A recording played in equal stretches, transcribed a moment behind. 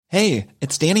Hey,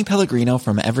 it's Danny Pellegrino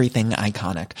from Everything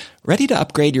Iconic. Ready to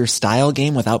upgrade your style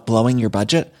game without blowing your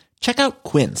budget? Check out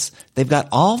Quince. They've got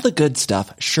all the good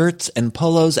stuff, shirts and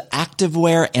polos,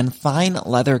 activewear, and fine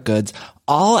leather goods,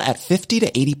 all at 50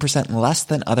 to 80% less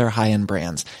than other high-end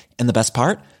brands. And the best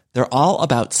part? They're all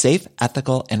about safe,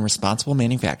 ethical, and responsible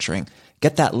manufacturing.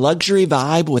 Get that luxury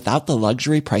vibe without the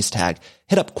luxury price tag.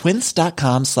 Hit up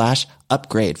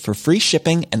quince.com/upgrade for free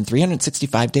shipping and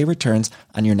 365-day returns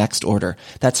on your next order.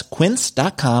 That's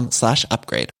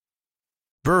quince.com/upgrade.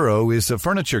 Burrow is a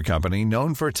furniture company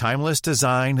known for timeless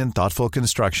design and thoughtful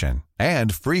construction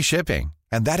and free shipping,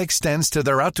 and that extends to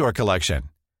their outdoor collection.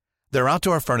 Their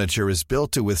outdoor furniture is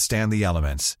built to withstand the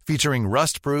elements, featuring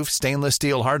rust-proof stainless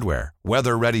steel hardware,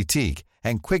 weather-ready teak,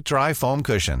 and quick-dry foam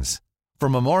cushions. For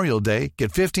Memorial Day,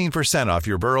 get 15% off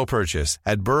your Burrow purchase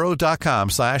at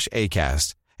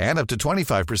burrow.com/ACAST and up to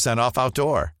 25% off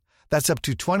outdoor. That's up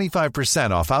to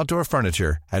 25% off outdoor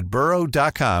furniture at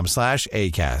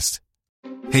burrow.com/ACAST.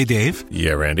 Hey, Dave.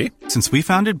 Yeah, Randy. Since we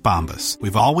founded Bombas,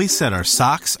 we've always said our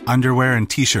socks, underwear, and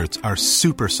T-shirts are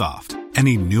super soft.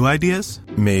 Any new ideas?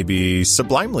 Maybe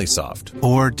sublimely soft.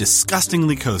 Or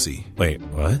disgustingly cozy. Wait,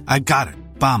 what? I got it.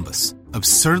 Bombas.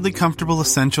 Absurdly comfortable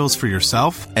essentials for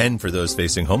yourself and for those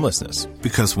facing homelessness.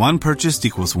 Because one purchased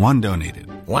equals one donated.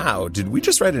 Wow, did we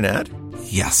just write an ad?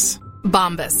 Yes.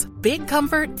 Bombas. Big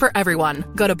comfort for everyone.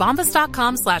 Go to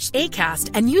bombas.com/ACAST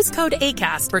and use code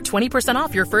ACAST for 20%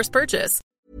 off your first purchase.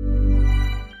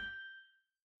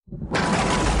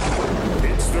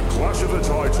 It's the Clash of the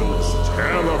Titans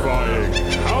terrifying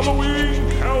Halloween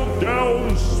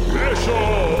Countdown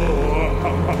Special!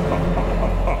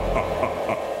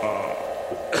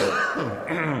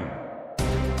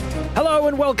 Hello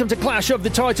and welcome to Clash of the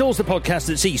Titles, the podcast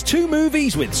that sees two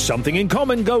movies with something in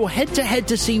common go head-to-head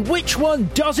to see which one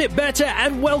does it better,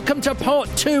 and welcome to part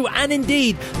 2, and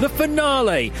indeed, the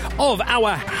finale of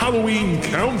our Halloween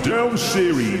Countdown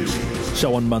series.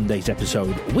 So on Monday's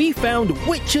episode, we found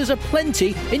witches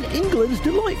aplenty in England's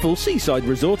delightful seaside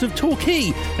resort of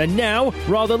Torquay. And now,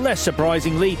 rather less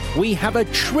surprisingly, we have a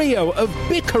trio of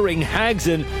bickering hags,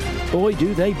 and boy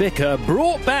do they bicker,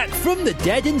 brought back from the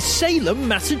dead in Salem,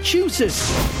 Massachusetts.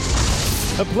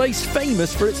 A place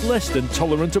famous for its less than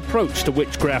tolerant approach to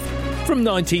witchcraft. From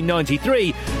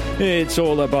 1993, it's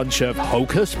all a bunch of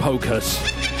hocus pocus.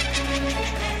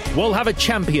 We'll have a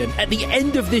champion at the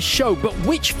end of this show, but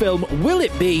which film will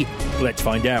it be? Let's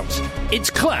find out. It's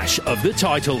Clash of the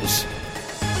Titles.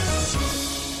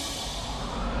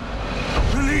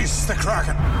 Release the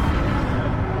Kraken!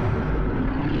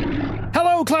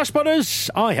 Hello, Clash Butters!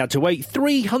 I had to wait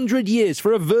 300 years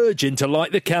for a virgin to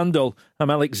light the candle. I'm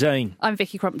Alex Zane. I'm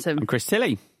Vicky Crompton. I'm Chris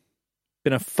Tilley.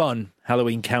 Been a fun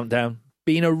Halloween countdown.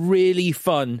 Been a really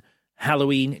fun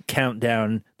Halloween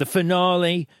countdown. The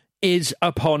finale is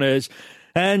upon us.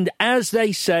 And as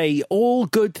they say, all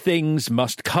good things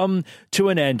must come to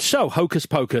an end. So, hocus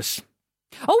pocus.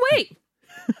 Oh, wait!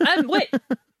 Wait.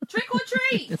 Trick or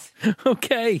treat!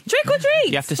 Okay. Trick or treat!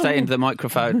 You have to stay into the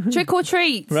microphone. Trick or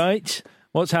treat! Right.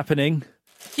 What's happening?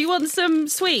 Do you want some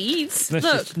sweets?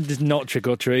 Look. This is not trick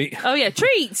or treat. Oh, yeah,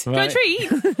 treat! Right. Go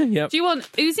treat! Yep. Do you want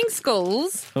oozing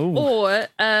skulls or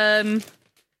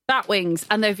bat wings?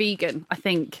 And they're vegan, I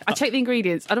think. I checked the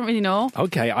ingredients. I don't really know.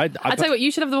 Okay. I tell you what,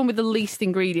 you should have the one with the least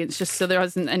ingredients just so there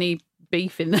isn't any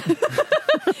beef in there.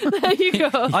 There you go.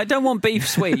 I don't want beef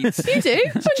sweets. You do?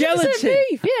 100% Gelatin.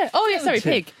 beef. Yeah. Oh, yeah, sorry,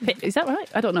 pig. Is that right?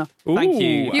 I don't know. Thank you.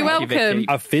 You're Thank you, welcome. Vicky.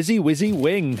 A fizzy wizzy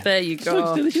wing. There you go.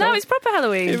 Looks delicious. No, it's proper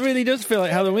Halloween. It really does feel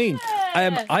like Halloween.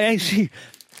 I actually...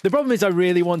 The problem is I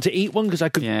really want to eat one because I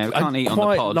could. Yeah, we can't eat on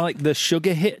quite the pod. like the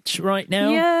sugar hit right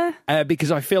now. Yeah.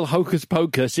 Because I feel Hocus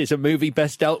Pocus is a movie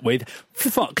best dealt with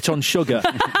fucked on sugar.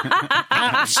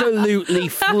 Absolutely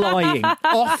flying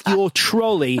off your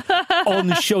trolley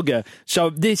on sugar. So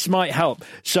this might help.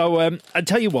 So I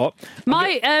tell you what.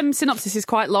 My synopsis is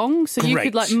quite long, so you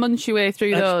could like munch your way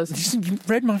through those. You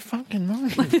read my fucking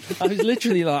mind. I was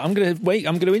literally like, I'm going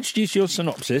to introduce your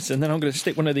synopsis and then I'm going to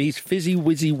stick one of these fizzy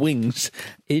wizzy wings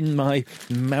in my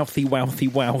mouthy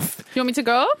wouth. You want me to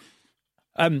go?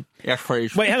 Yes,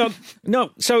 please. Wait, hang on.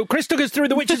 No. So Chris took us through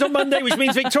The Witches on Monday, which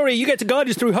means, Victoria, you get to guide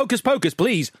us through Hocus Pocus,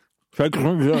 please.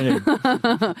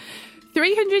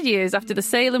 300 years after the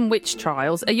Salem witch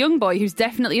trials, a young boy who's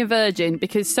definitely a virgin,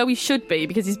 because so he should be,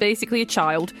 because he's basically a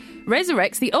child,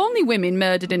 resurrects the only women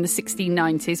murdered in the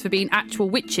 1690s for being actual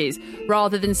witches,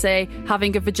 rather than, say,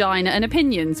 having a vagina and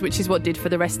opinions, which is what did for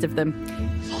the rest of them.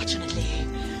 Fortunately,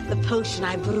 The potion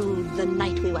I brewed the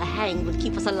night we were hanged would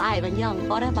keep us alive and young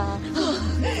forever.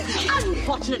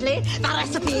 Unfortunately, the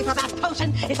recipe for that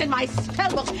potion is in my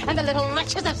spellbook, and the little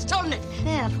wretches have stolen it.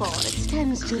 Therefore, it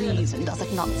stands to reason, does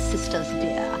it not, sisters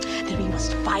dear, that we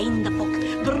must find the book,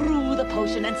 brew the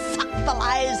potion, and suck the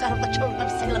lives out of the children of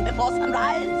Salem before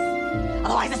sunrise.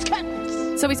 Otherwise, it's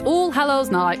curtains. So it's All Hallows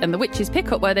Night, and the witches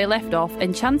pick up where they left off,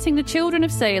 enchanting the children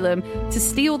of Salem to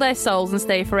steal their souls and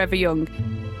stay forever young.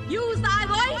 Use thy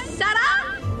voice,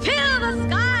 Sarah! Fill the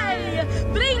sky!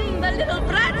 Bring the little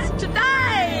brats to die!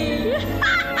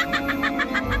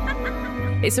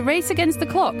 It's a race against the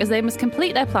clock as they must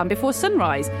complete their plan before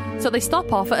sunrise. So they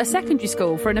stop off at a secondary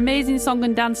school for an amazing song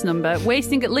and dance number,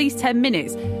 wasting at least 10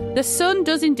 minutes. The sun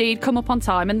does indeed come up on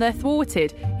time and they're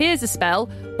thwarted. Here's a spell.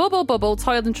 Bubble, bubble,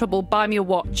 toil and trouble, buy me a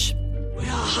watch. We are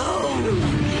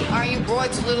home! Are you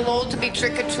boys a little old to be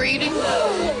trick-or-treating?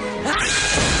 We're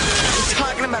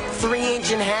talking about 3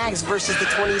 ancient hags versus the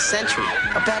 20th century.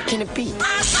 How bad can it be?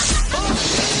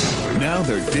 Now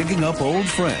they're digging up old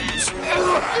friends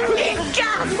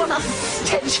What a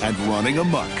stench! and running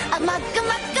amok, Amok.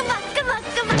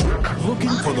 looking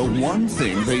for the one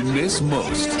thing they miss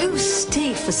most. Who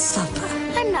stayed for supper?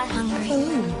 I'm not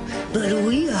hungry. But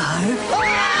we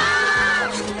are.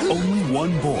 Only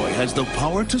one boy has the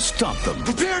power to stop them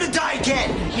Prepare to die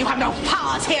again! You have no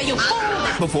powers here, you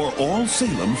fool! before all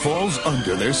Salem falls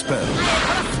under their spell.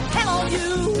 Hello, you!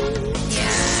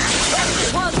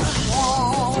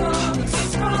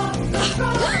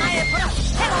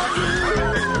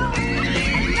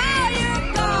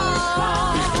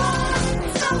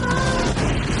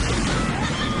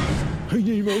 I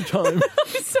need more time.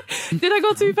 Did I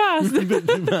go too fast?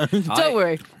 Don't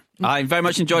worry. I very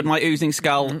much enjoyed my oozing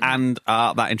skull and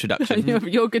that introduction.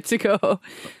 You're good to go.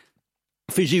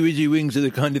 Fizzy wizzy wings are the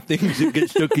kind of things that get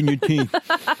stuck in your teeth.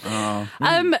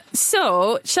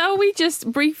 So, shall we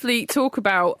just briefly talk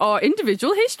about our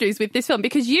individual histories with this film?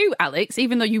 Because you, Alex,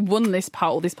 even though you won this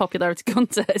poll, this popularity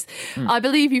contest, I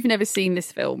believe you've never seen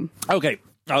this film. Okay,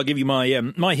 I'll give you my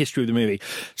my history of the movie.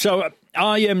 So,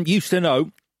 I used to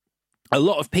know a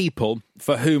lot of people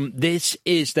for whom this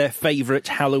is their favourite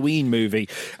Halloween movie.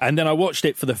 And then I watched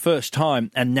it for the first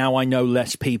time, and now I know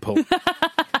less people.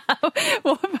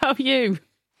 What about you?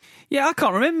 Yeah, I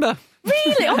can't remember.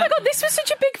 Really? Oh my God, this was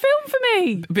such a big film for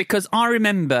me. Because I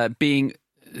remember being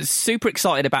super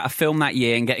excited about a film that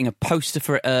year and getting a poster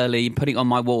for it early and putting it on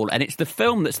my wall. And it's the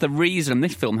film that's the reason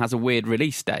this film has a weird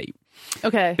release date.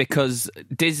 Okay. Because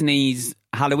Disney's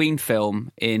Halloween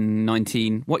film in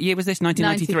what year was this?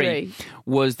 1993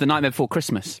 was The Nightmare Before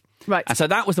Christmas. Right. And so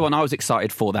that was the one I was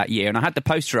excited for that year. And I had the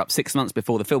poster up 6 months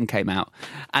before the film came out.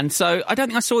 And so I don't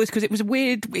think I saw this because it was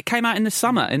weird. It came out in the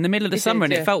summer, in the middle of the summer,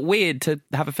 and it felt weird to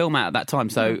have a film out at that time.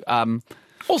 So,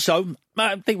 Also,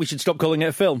 I think we should stop calling it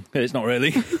a film. It's not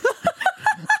really.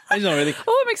 It's not really.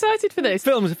 Oh, I'm excited for this.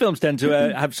 Films tend to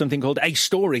have something called a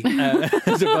story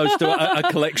as opposed to a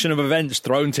collection of events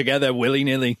thrown together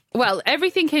willy-nilly. Well,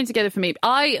 everything came together for me.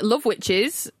 I love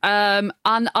witches, and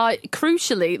I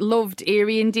crucially loved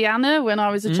Erie, Indiana when I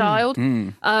was a child.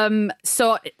 And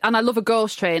I love a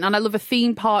ghost train, and I love a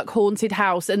theme park haunted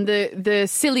house, and the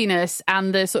silliness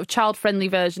and the sort of child-friendly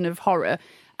version of horror.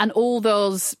 And all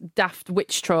those daft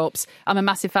witch tropes I'm a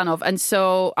massive fan of. And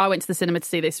so I went to the cinema to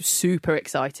see this, super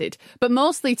excited. But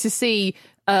mostly to see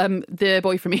the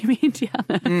boy from Erie,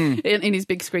 Indiana in his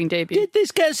big screen debut. Did this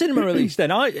get a cinema release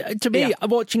then?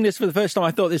 Watching this for the first time,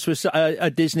 I thought this was a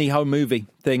Disney home movie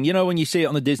thing. You know, when you see it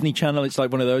on the Disney Channel, it's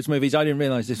like one of those movies. I didn't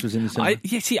realise this was in the cinema.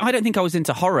 I don't think I was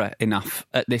into horror enough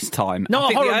at this time. Not I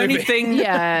think a horror the only movie. thing,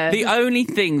 the only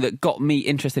thing that got me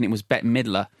interested in it was Bette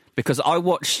Midler. Because I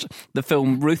watched the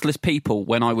film Ruthless People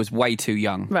when I was way too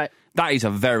young. Right. That is a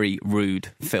very rude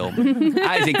film.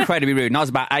 That is incredibly rude. And I was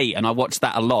about 8, and I watched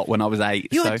that a lot when I was 8.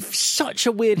 You had such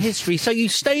a weird history. So you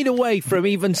stayed away from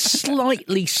even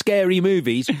slightly scary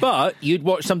movies, but you'd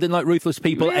watch something like Ruthless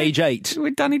People at age 8.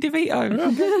 With Danny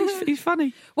DeVito. He's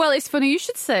funny. Well, it's funny. You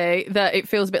should say that it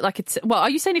feels a bit like a... Well, are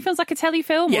you saying it feels like a telly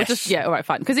film? Yes. Or just, yeah, all right,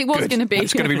 fine. Because it was going to be...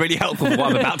 It's going to be really helpful for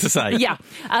what I'm about to say. Yeah.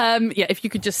 If you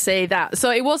could just say that.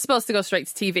 So it was supposed to go straight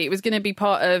to TV. It was going to be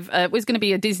part of... it was going to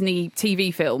be a Disney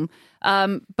TV film.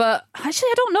 But actually,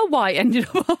 I don't know why it ended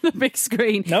up on the big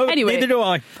screen. No, anyway, neither do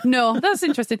I. No, that's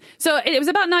interesting. So it was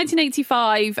about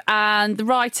 1985, and the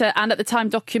writer and at the time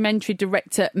documentary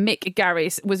director Mick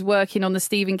Garris was working on the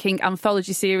Stephen King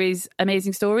anthology series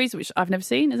Amazing Stories, which I've never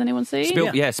seen. Has anyone seen?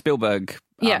 Spielberg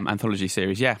anthology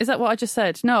series, yeah. Is that what I just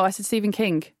said? No, I said Stephen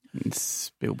King.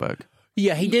 Spielberg.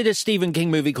 Yeah, he did a Stephen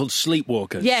King movie called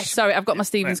Sleepwalkers. Yes, sorry, I've got my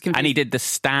Stevens confused. And he did the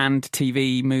Stand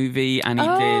TV movie, and he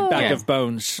did Bag of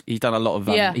Bones. He's done a lot of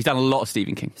he's done a lot of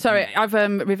Stephen King. Sorry, I've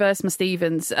reversed my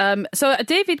Stevens. So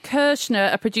David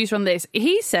Kirshner, a producer on this,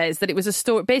 he says that it was a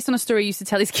story based on a story he used to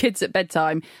tell his kids at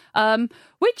bedtime,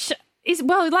 which is,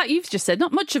 well, like you've just said,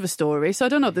 not much of a story. So I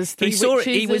don't know. There's three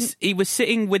witches. He was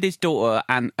sitting with his daughter,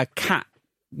 and a cat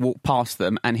walked past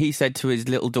them, and he said to his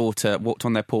little daughter, walked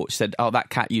on their porch, said, "Oh, that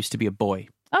cat used to be a boy."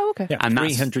 Oh, okay. Yeah, and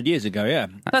 300 years ago, yeah.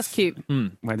 That's cute.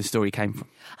 Where the story came from.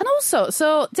 And also,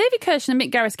 so David Kirshner and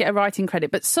Mick Garris get a writing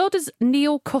credit, but so does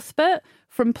Neil Cuthbert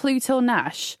from Pluto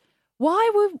Nash. Did we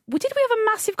have a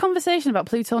massive conversation about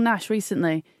Pluto Nash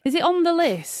recently? Is it on the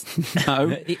list?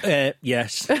 No.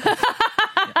 Yes.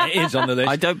 It is on the list.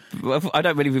 I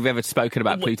don't believe we've ever spoken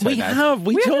about Pluto. We have.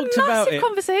 We talked had a about massive it.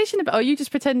 conversation about. Oh, you just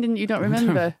pretending you don't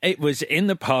remember? It was in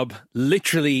the pub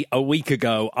literally a week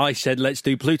ago. I said, "Let's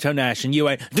do Pluto Nash," and you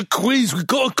went, "The quiz. We've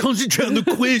got to concentrate on the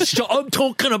quiz. Shut up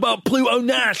talking about Pluto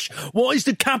Nash. What is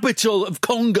the capital of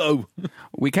Congo?"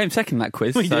 We came second in that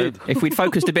quiz. We so did. If we'd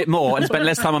focused a bit more and spent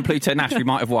less time on Pluto Nash, we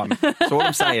might have won. That's all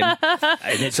I'm saying.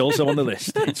 And it's also on the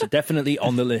list. It's definitely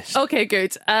on the list. Okay,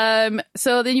 good.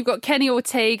 So then you've got Kenny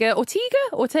Ortega.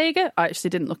 I actually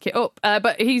didn't look it up,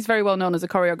 but he's very well known as a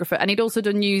choreographer, and he'd also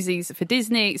done Newsies for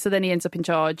Disney, so then he ends up in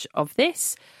charge of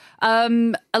this. A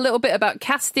little bit about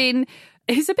casting.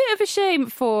 It's a bit of a shame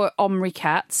for Omri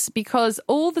Katz, because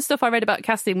all the stuff I read about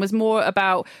casting was more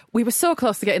about, we were so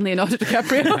close to getting Leonardo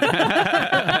DiCaprio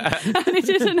and it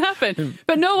didn't happen.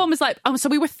 But no one was like, so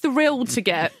we were thrilled to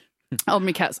get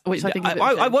Omri Katz, which I think is a bit of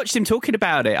a shame. I watched him talking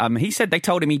about it. He said they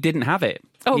told him he didn't have it.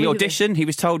 Oh, he really? auditioned, he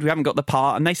was told we haven't got the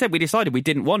part, and they said we decided we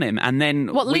didn't want him. And then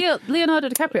Leonardo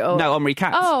DiCaprio? No, Omri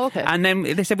Katz. Oh, okay. And then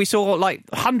they said we saw like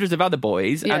hundreds of other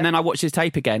boys, and then I watched his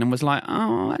tape again and was like,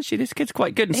 oh, actually, this kid's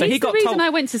quite good. And so He's he got the reason told. I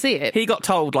went to see it. He got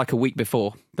told like a week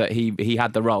before that he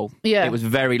had the role. Yeah. It was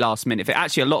very last minute.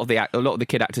 Actually, a lot of the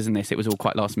kid actors in this, it was all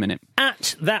quite last minute.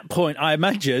 At that point, I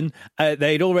imagine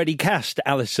they'd already cast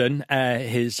Alison,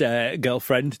 his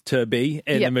girlfriend to be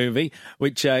in the movie,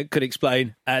 which could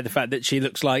explain the fact that she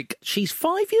looks like she's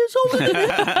 5 years older than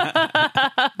him. I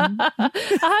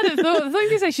hadn't thought. I thought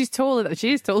you say she's taller than.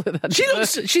 She is taller than.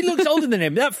 She looks older than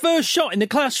him. That first shot in the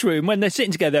classroom when they're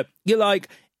sitting together, you're like,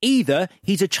 either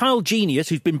he's a child genius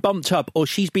who's been bumped up, or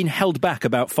she's been held back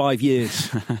about 5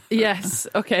 years. Yes,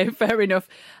 okay, fair enough.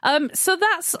 So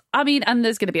that's, and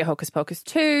there's going to be a Hocus Pocus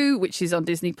 2, which is on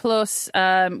Disney Plus,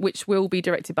 which will be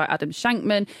directed by Adam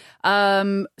Shankman.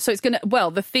 So it's going to,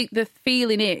 the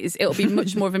feeling is it'll be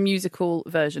much more of a musical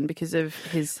version because of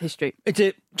his history.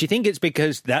 Do you think it's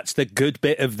because that's the good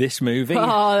bit of this movie?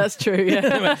 Oh, that's true,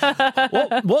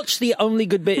 yeah. What's the only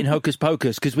good bit in Hocus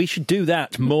Pocus? Because we should do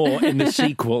that more in the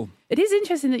sequel. It is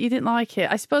interesting that you didn't like it.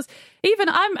 I suppose even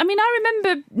I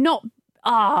remember not.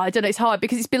 I don't know. It's hard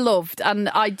because it's beloved, and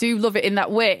I do love it in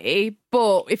that way.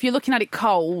 But if you're looking at it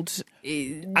cold,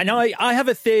 and I have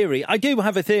a theory. I do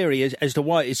have a theory as to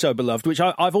why it's so beloved, which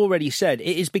I've already said.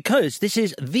 It is because this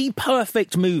is the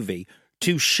perfect movie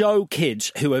to show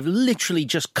kids who have literally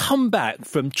just come back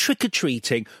from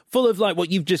trick-or-treating, full of like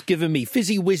what you've just given me,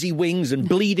 fizzy-wizzy wings and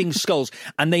bleeding skulls,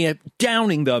 and they are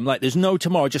downing them like there's no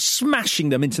tomorrow, just smashing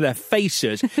them into their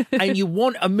faces. And you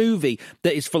want a movie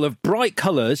that is full of bright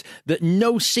colours, that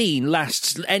no scene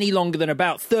lasts any longer than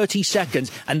about 30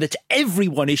 seconds, and that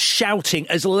everyone is shouting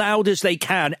as loud as they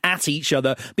can at each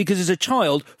other, because as a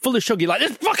child, full of sugar, you're like,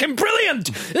 this is fucking brilliant!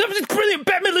 This is brilliant!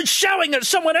 Bette Midler's shouting at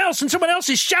someone else, and someone else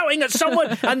is shouting at someone,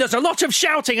 and there's a lot of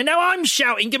shouting, and now I'm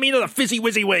shouting. Give me another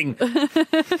fizzy-wizzy wing.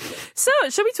 So,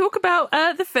 shall we talk about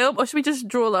the film, or should we just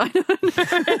draw a line?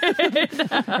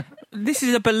 This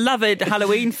is a beloved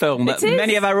Halloween film that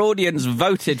many of our audience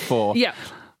voted for. Yeah.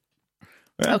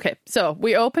 Okay, so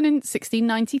we open in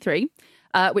 1693,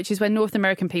 which is when North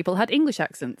American people had English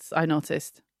accents, I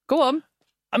noticed. Go on.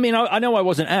 I mean, I know I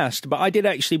wasn't asked, but I did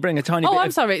actually bring a tiny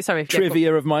bit of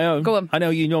trivia of my own. Go on. I know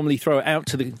you normally throw it out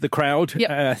to the crowd,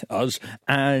 us,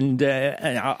 and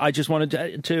I just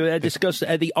wanted to discuss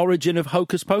the origin of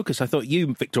Hocus Pocus. I thought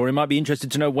you, Victoria, might be interested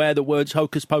to know where the words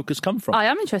Hocus Pocus come from. I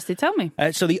am interested. Tell me.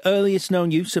 So the earliest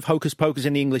known use of Hocus Pocus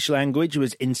in the English language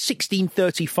was in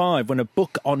 1635, when a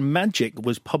book on magic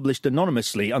was published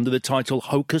anonymously under the title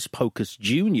Hocus Pocus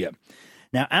Jr.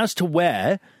 Now, as to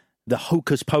where the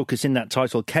Hocus Pocus in that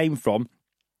title came from,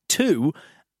 two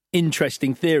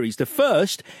interesting theories. The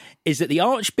first is that the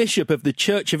Archbishop of the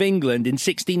Church of England in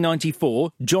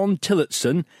 1694, John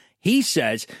Tillotson, He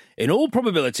says, in all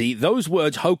probability, those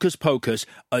words hocus pocus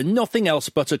are nothing else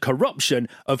but a corruption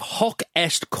of hoc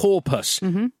est corpus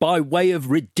by way of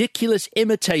ridiculous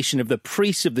imitation of the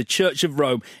priests of the Church of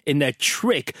Rome in their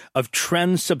trick of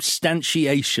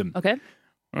transubstantiation. Okay.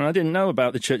 I didn't know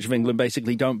about the Church of England.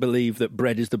 Basically, don't believe that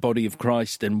bread is the body of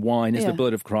Christ and wine is the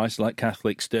blood of Christ, like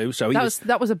Catholics do. So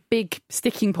that was a big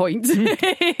sticking point.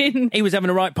 He was having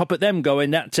a right pop at them,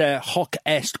 going that hoc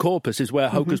est corpus is where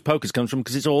hocus pocus comes from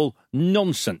because it's all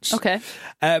nonsense. Okay,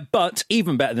 but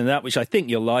even better than that, which I think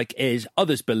you'll like, is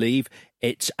others believe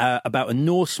it's about a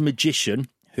Norse magician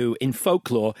who in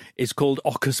folklore is called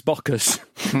Ocus Bocus.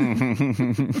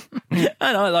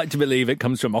 And I like to believe it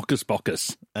comes from Ocus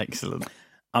Bocus. Excellent.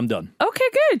 I'm done. Okay,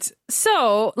 good.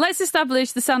 So let's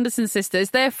establish the Sanderson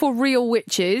sisters. They're for real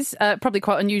witches, probably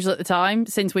quite unusual at the time,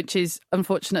 since witches,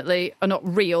 unfortunately, are not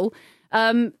real.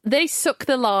 They suck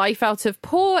the life out of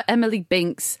poor Emily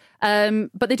Binks,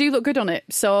 but they do look good on it,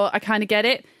 so I kind of get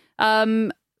it.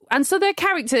 And so their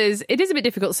characters, it is a bit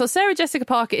difficult. So Sarah Jessica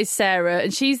Parker is Sarah,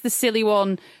 and she's the silly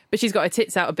one, but she's got her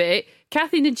tits out a bit.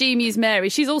 Kathy Najimy is Mary.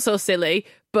 She's also silly,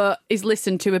 but is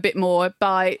listened to a bit more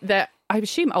by their, I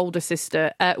assume, older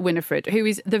sister, Winifred, who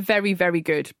is the very, very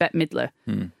good Bette Midler.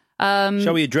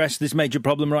 Shall we address this major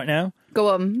problem right now? Go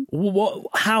on.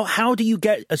 How do you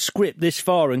get a script this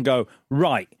far and go,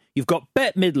 right, you've got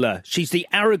Bette Midler. She's the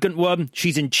arrogant one.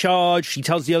 She's in charge. She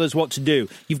tells the others what to do.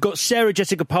 You've got Sarah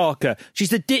Jessica Parker.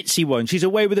 She's the ditzy one. She's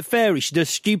away with a fairy. She does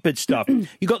stupid stuff.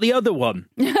 You got the other one.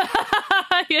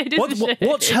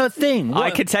 What's her thing?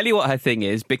 I could tell you what her thing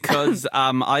is because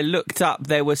I looked up.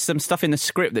 There was some stuff in the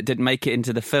script that didn't make it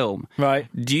into the film. Right.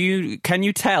 Can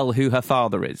you tell who her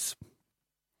father is?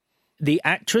 The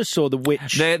actress or the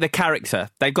witch? The character.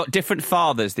 They've got different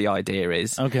fathers, the idea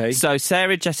is. Okay. So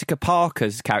Sarah Jessica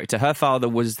Parker's character, her father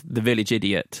was the village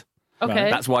idiot. Okay.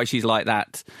 That's why she's like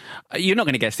that. You're not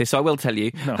going to guess this, so I will tell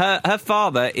you. No. Her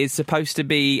father is supposed to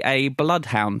be a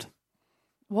bloodhound.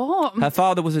 What? Her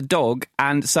father was a dog,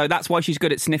 and so that's why she's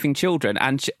good at sniffing children.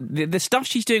 And the stuff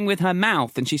she's doing with her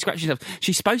mouth and she scratches herself,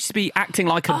 she's supposed to be acting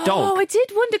like a dog. Oh, I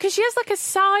did wonder, because she has like a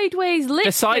sideways lip.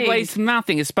 The sideways mouth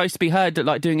thing is supposed to be her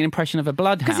like doing an impression of a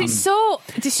bloodhound. Because it's so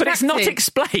distracting. But it's not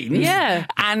explained. Yeah.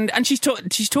 And she's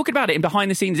talking about it in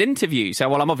behind-the-scenes interviews. So,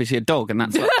 well, I'm obviously a dog, and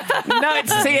that's like... No,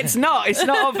 it's not. It's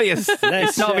not obvious.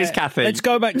 It's not obvious, Kathy. Let's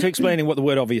go back to explaining what the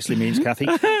word obviously means, Kathy.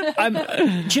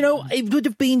 Do you know, it would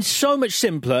have been so much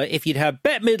simpler if you'd had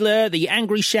Bette Midler, the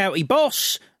angry, shouty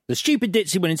boss, the stupid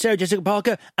ditzy one in Sarah Jessica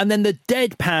Parker, and then the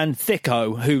deadpan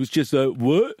thicko who's just like,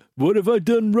 what? What have I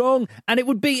done wrong? And it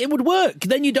would work.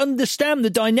 Then you'd understand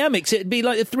the dynamics. It'd be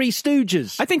like the Three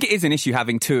Stooges. I think it is an issue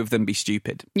having two of them be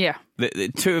stupid. Yeah.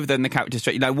 The two of them, the characters,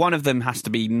 one of them has to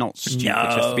be not stupid,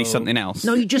 just to be something else.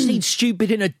 No, you just need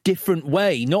stupid in a different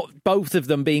way, not both of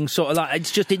them being sort of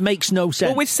like, it makes no sense.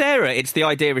 Well, with Sarah, it's the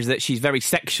idea is that she's very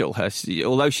sexual.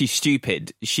 Although she's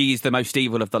stupid, she's the most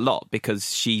evil of the lot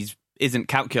because she's isn't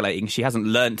calculating. She hasn't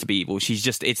learned to be evil.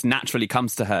 It naturally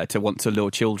comes to her to want to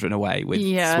lure children away with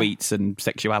sweets and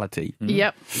sexuality.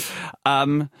 Yep.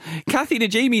 Kathy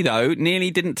Najimy, though,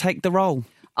 nearly didn't take the role.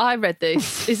 I read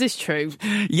this. Is this true?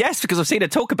 Yes, because I've seen her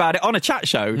talk about it on a chat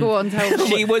show. Go on, tell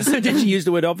me. Did she use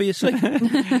the word obviously?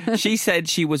 She said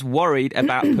she was worried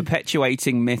about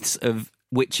perpetuating myths of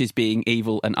witches being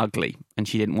evil and ugly, and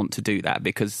she didn't want to do that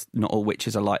because not all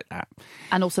witches are like that.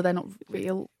 And also they're not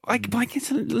real. I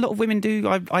guess a lot of women do.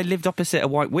 I lived opposite a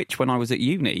white witch when I was at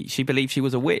uni. She believed she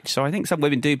was a witch, so I think some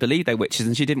women do believe they're witches,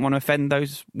 and she didn't want to offend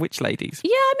those witch ladies.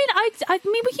 Yeah, I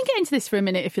mean, we can get into this for a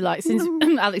minute if you like, since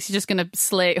Alex is just going to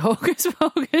slate Hocus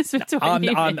Pocus for 20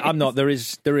 minutes. I'm not. There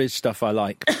is stuff I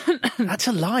like. That's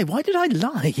a lie. Why did I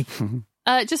lie?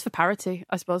 Just for parity,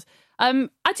 I suppose. I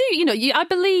do, I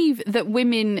believe that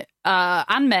women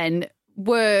and men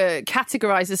were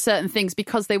categorised as certain things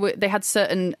because they had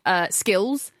certain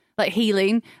skills, like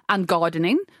healing and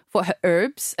gardening for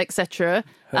herbs, etc.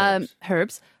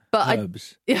 Herbs. But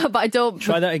herbs. But I don't...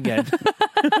 Try that again.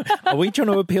 Are we trying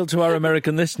to appeal to our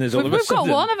American listeners all of a sudden?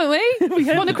 We've got one, haven't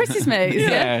we? One of Chris's mates.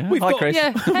 Yeah. Hi, Chris.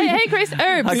 Yeah. Hey, Chris.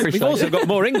 Herbs. Hi, Chris. We've also got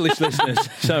more English listeners.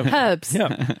 So herbs.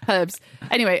 Yeah. Herbs.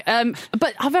 Anyway,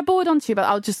 but have I bored on to you?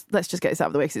 But let's just get this out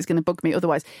of the way because it's going to bug me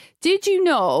otherwise. Did you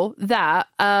know that,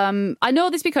 I know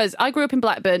this because I grew up in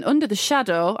Blackburn under the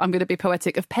shadow, I'm going to be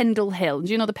poetic, of Pendle Hill.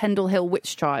 Do you know the Pendle Hill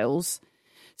witch trials?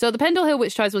 So the Pendle Hill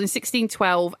witch trials was in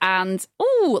 1612, and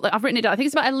I've written it down. I think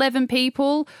it's about 11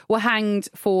 people were hanged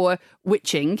for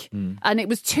witching, and it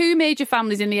was two major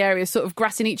families in the area sort of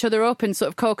grassing each other up and sort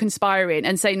of co-conspiring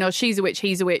and saying, no, she's a witch,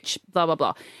 he's a witch, blah, blah,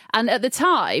 blah. And at the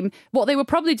time, what they were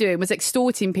probably doing was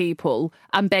extorting people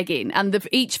and begging, and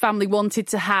each family wanted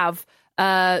to have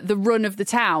the run of the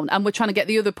town and were trying to get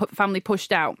the other family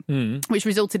pushed out, which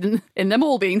resulted in them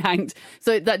all being hanged.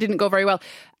 So that didn't go very well.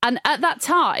 And at that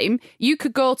time, you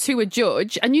could go to a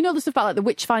judge, and you know the stuff about like the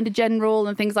Witchfinder General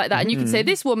and things like that, and you could say,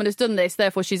 this woman has done this,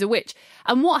 therefore she's a witch.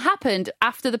 And what happened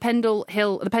after the Pendle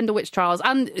Witch Trials,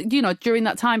 and, you know, during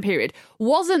that time period,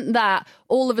 wasn't that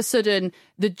all of a sudden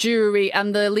the jury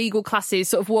and the legal classes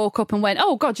sort of woke up and went,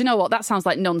 oh, God, you know what, that sounds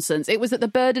like nonsense. It was that the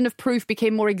burden of proof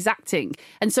became more exacting.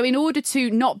 And so in order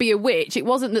to not be a witch, it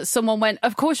wasn't that someone went,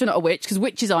 of course you're not a witch, because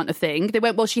witches aren't a thing. They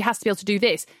went, well, she has to be able to do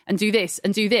this and do this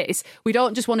and do this. We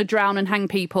don't just want to drown and hang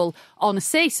people on a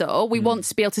say-so. We want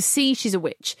to be able to see she's a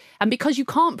witch. And because you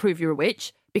can't prove you're a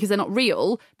witch, because they're not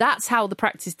real, that's how the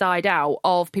practice died out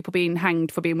of people being hanged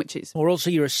for being witches. Or also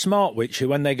you're a smart witch who,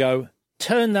 when they go,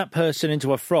 turn that person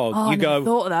into a frog, I never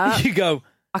thought of that. You go,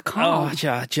 I can't.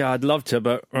 Oh, I'd love to,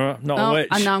 but not a witch.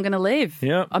 And now I'm going to live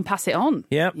and pass it on.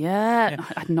 Yeah.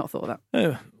 I'd not thought of that.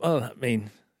 Oh, well, I mean,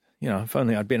 you know, if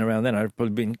only I'd been around then, I'd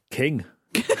probably been king.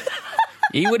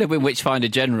 He would have been Witchfinder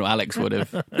General, Alex would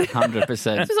have,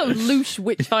 100%. Just a loose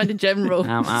Witchfinder General.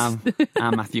 I'm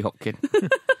Matthew Hopkins.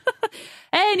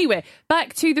 Anyway,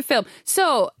 back to the film.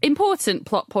 So, important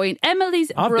plot point.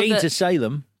 Emily's brother... I've been to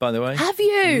Salem, by the way. Have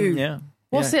you? Yeah.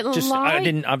 What's it like?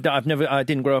 I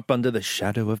didn't grow up under the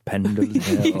shadow of Pendle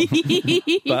Hill,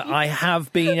 but I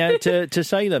have been out to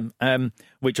Salem,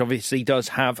 which obviously does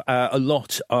have a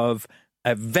lot of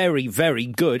very, very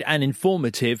good and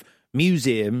informative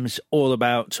museums all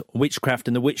about witchcraft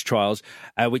and the witch trials,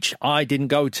 which I didn't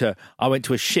go to. I went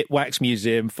to a shit wax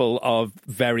museum full of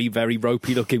very, very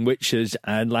ropey looking witches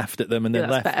and laughed at them and then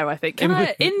left. That's better, I think. In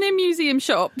the museum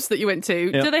shops that you went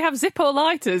to, do they have Zippo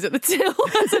lighters at the till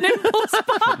as an impulse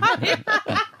buy?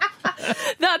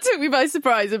 That took me by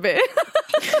surprise a bit.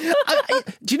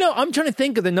 Do you know, I'm trying to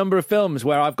think of the number of films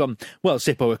where I've gone, well,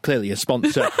 Zippo are clearly a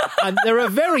sponsor. And there are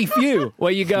very few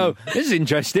where you go, this is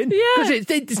interesting. Because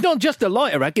it's not just a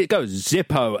lighter rack, it goes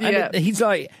Zippo. And he's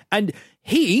like, and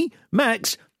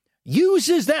Max,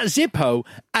 uses that Zippo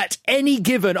at any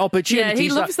given opportunity. Yeah, he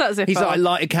loves that Zippo. He's like,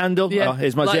 light a candle. Yeah. Oh,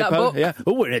 here's my like Zippo. Yeah.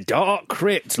 Oh, we're in a dark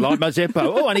crypt. Light my Zippo.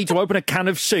 Oh, I need to open a can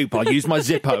of soup. I'll use my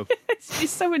Zippo.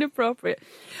 It's so inappropriate.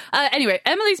 Anyway,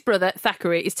 Emily's brother,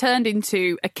 Thackeray, is turned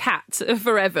into a cat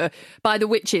forever by the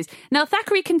witches. Now,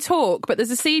 Thackeray can talk, but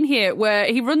there's a scene here where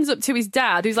he runs up to his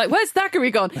dad, who's like, where's Thackeray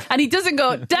gone? And he doesn't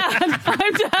go, Dad,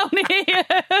 I'm down here.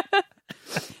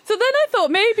 So then I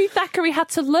thought maybe Thackeray had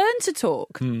to learn to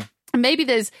talk. And maybe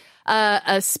there's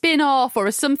a spin-off or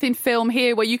a something film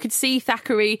here where you could see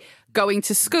Thackeray going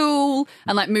to school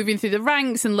and like moving through the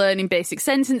ranks and learning basic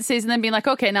sentences and then being like,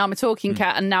 okay, now I'm a talking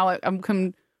cat and now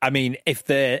I'm I mean, if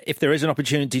there is an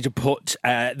opportunity to put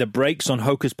the brakes on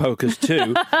Hocus Pocus 2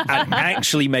 and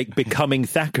actually make Becoming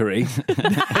Thackeray,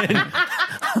 then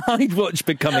I'd watch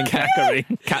Becoming Thackeray.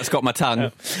 Cat's got my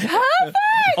tongue. Perfect!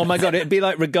 Oh my God, it'd be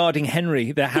like Regarding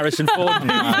Henry, the Harrison Ford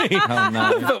movie. Oh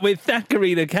no. But with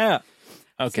Thackeray the cat.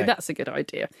 Okay. So that's a good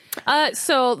idea. And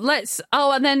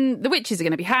then the witches are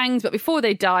going to be hanged, but before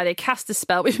they die, they cast a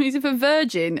spell, which means if a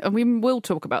virgin, and we will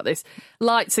talk about this,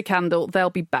 lights a candle,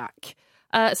 they'll be back.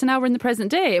 So now we're in the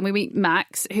present day and we meet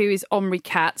Max, who is Omri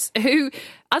Katz, who,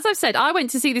 as I've said, I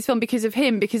went to see this film because of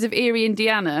him, because of Erie,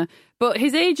 Indiana. But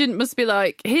his agent must be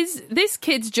like, this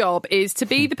kid's job is to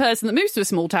be the person that moves to a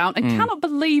small town and cannot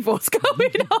believe what's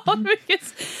going on,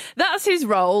 because that's his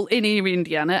role in Erie,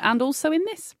 Indiana, and also in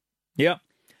this. Yeah.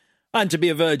 And to be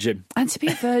a virgin.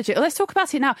 Let's talk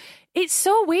about it now. It's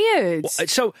so weird.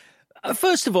 So,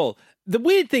 first of all, the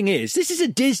weird thing is, this is a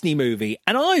Disney movie,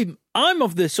 and I'm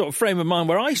of the sort of frame of mind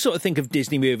where I sort of think of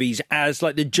Disney movies as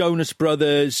like the Jonas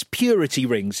Brothers purity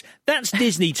rings. That's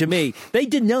Disney to me. They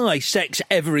deny sex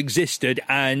ever existed,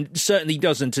 and certainly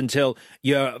doesn't until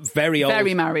you're very old,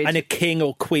 very married, and a king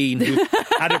or queen who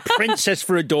had a princess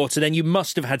for a daughter. Then you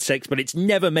must have had sex, but it's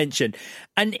never mentioned.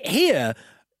 And here,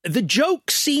 the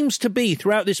joke seems to be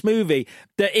throughout this movie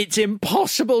that it's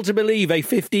impossible to believe a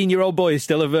 15-year-old boy is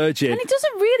still a virgin. And he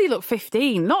doesn't really look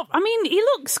 15. He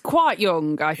looks quite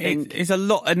young, I think. It's a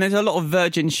lot, and there's a lot of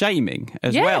virgin shaming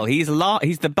as well. He's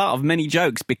the butt of many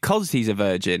jokes because he's a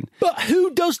virgin. But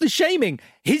who does the shaming?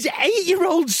 His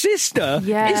 8-year-old sister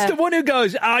is the one who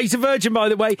goes, he's a virgin, by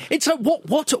the way. It's like,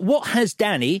 what has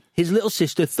Danny, his little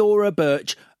sister, Thora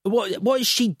Birch, what has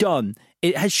she done?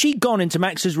 Has she gone into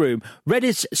Max's room, read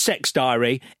his sex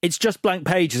diary, it's just blank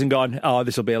pages and gone,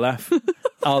 this will be a laugh.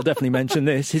 I'll definitely mention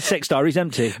this. His sex diary's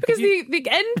empty. Because the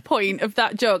end point of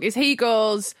that joke is he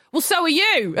goes, well, so are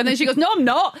you. And then she goes, no, I'm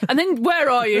not. And then where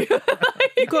are you?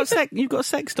 You've got a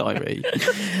sex diary.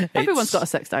 Everyone's got a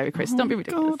sex diary, Chris. Don't be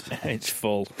ridiculous. It's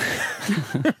full.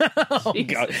 Oh,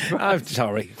 God. I'm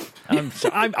sorry.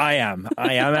 I am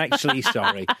actually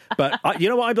sorry. But you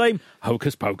know what I blame?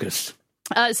 Hocus Pocus.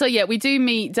 So, yeah, we do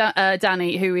meet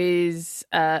Danny, who is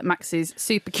Max's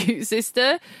super cute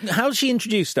sister. How's she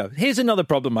introduced, though? Here's another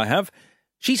problem I have.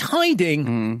 She's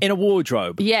hiding in a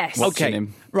wardrobe. Yes. Okay,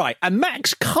 right. And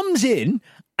Max comes in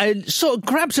and sort of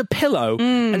grabs a pillow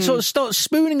and sort of starts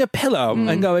spooning a pillow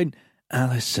and going,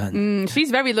 Alison. She's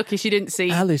very lucky she didn't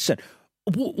see. Alison.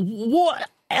 What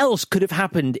else could have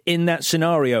happened in that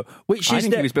scenario? I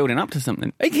think he was building up to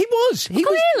something. He was.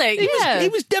 Clearly, he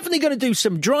was definitely going to do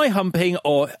some dry humping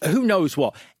or who knows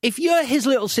what. If you're his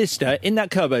little sister in that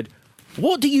cupboard,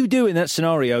 what do you do in that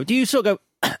scenario? Do you sort of go...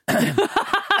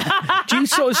 Do you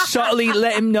sort of subtly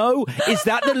let him know? Is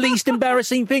that the least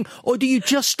embarrassing thing? Or do you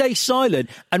just stay silent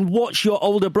and watch your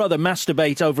older brother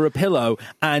masturbate over a pillow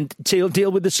and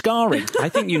deal with the scarring? I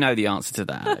think you know the answer to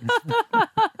that.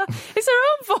 It's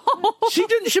her own fault. She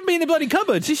shouldn't be in the bloody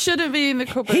cupboard. She shouldn't be in the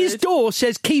cupboard. His door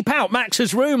says keep out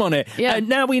Max's room on it. Yeah. And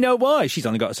now we know why. She's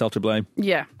only got herself to blame.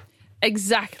 Yeah,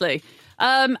 exactly.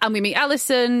 And we meet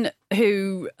Alison,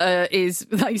 who is,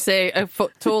 like you say, a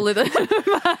foot taller than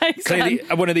Max. Clearly,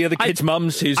 one of the other kids'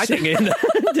 mums who's singing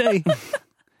that day.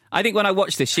 I think when I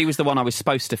watched this, she was the one I was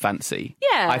supposed to fancy.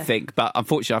 Yeah. I think, but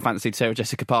unfortunately I fancied Sarah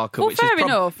Jessica Parker, Well, which fair is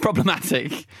enough.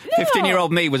 problematic.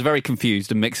 15-year-old me was very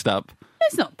confused and mixed up.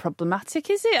 It's not problematic,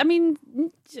 is it? I mean,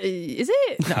 is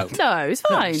it? No, it's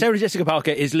fine. No, Sarah Jessica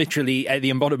Parker is literally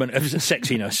the embodiment of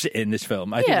sexiness in this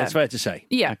film. I think that's fair to say.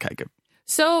 Yeah. Okay, good.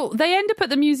 So they end up at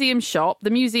the museum shop, the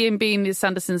museum being the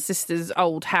Sanderson sisters'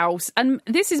 old house. And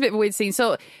this is a bit of a weird scene.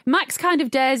 So Max kind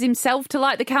of dares himself to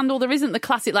light the candle. There isn't the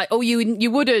classic, like, oh, you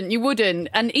wouldn't.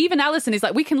 And even Alison is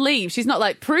like, we can leave. She's not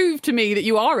like, prove to me that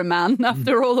you are a man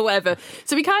after all or whatever.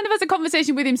 So he kind of has a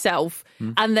conversation with himself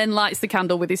and then lights the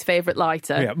candle with his favourite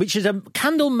lighter. Yeah, which is a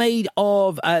candle made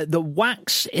of the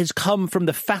wax has come from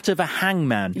the fat of a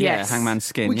hangman. Yes. Yeah, hangman's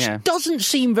skin, which doesn't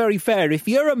seem very fair. If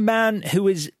you're a man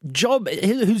whose job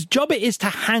it is to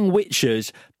hang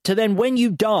witches, to then when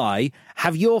you die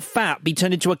have your fat be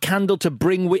turned into a candle to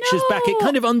bring witches back, it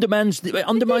kind of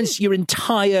undermines your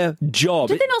entire job.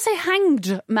 Did they not say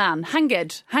hanged man?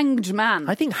 Hanged man?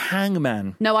 I think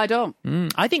hangman. No, I don't.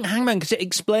 I think hangman because it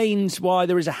explains why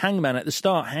there is a hangman at the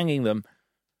start hanging them.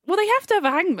 Well, they have to have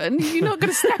a hangman. You're not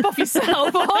going to step off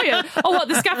yourself, are you? Oh, what,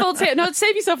 the scaffold's here? No,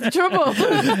 save yourself the trouble.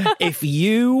 If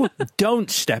you don't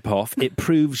step off, it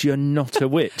proves you're not a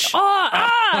witch. Well,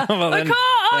 I can't.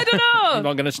 I don't know. I'm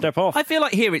not going to step off. I feel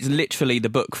like here it's literally the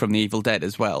book from The Evil Dead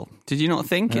as well. Did you not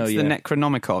think? It's the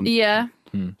Necronomicon. Yeah.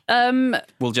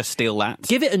 We'll just steal that.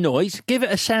 Give it a noise, give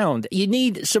it a sound. You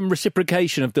need some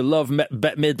reciprocation of the love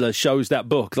Bette Midler shows that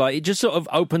book. Like, it just sort of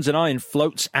opens an eye and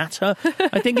floats at her.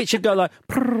 I think it should go like,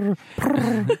 prrr,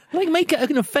 prrr. Like, make it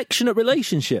an affectionate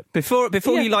relationship. Before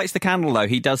he lights the candle, though,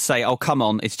 he does say, oh, come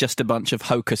on, it's just a bunch of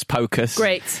hocus pocus.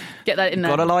 Great. Get that in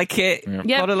there. Gotta like it.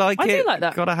 Yeah, Gotta like I it. do like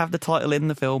that. Gotta have the title in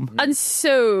the film. And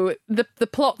so the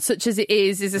plot, such as it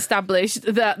is established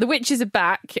that the witches are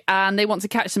back and they want to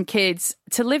catch some kids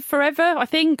to live forever, I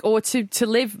think, or to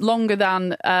live longer than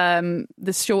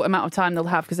the short amount of time they'll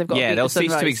have because they've got to beat they'll the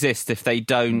sunrise. cease to exist if they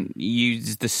don't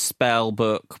use the spell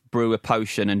book, brew a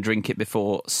potion and drink it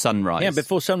before sunrise. Yeah,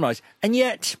 before sunrise. And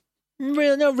yet,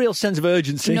 no real sense of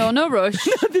urgency. No rush.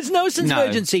 There's no sense of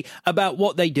urgency about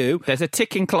what they do. There's a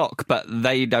ticking clock, but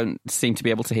they don't seem to be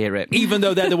able to hear it. Even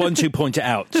though they're the ones who point it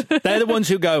out. They're the ones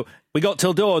who go, we got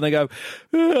till dawn, and they go,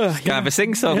 can I have a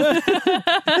sing-song?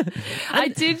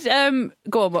 I did,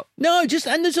 go on, what? No,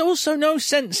 and there's also no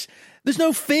sense, there's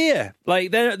no fear.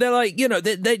 Like, they're like, you know,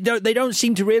 they don't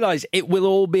seem to realise it will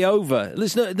all be over.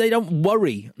 They don't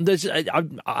worry.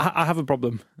 I have a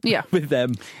problem with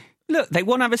them. Look, they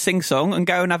want to have a sing-song and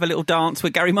go and have a little dance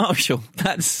with Gary Marshall.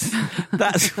 That's what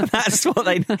that's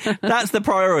the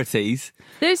priorities.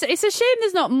 It's a shame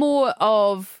there's not more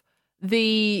of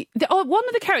one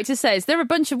of the characters says they're a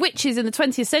bunch of witches in the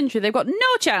 20th century. They've got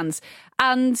no chance.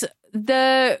 And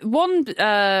the one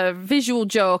visual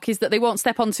joke is that they won't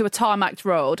step onto a tarmacked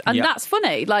road. And that's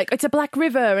funny. Like, it's a black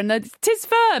river and tis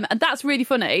firm. And that's really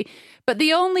funny. But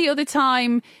the only other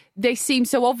time they seem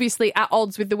so obviously at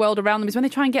odds with the world around them is when they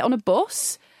try and get on a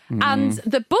bus. And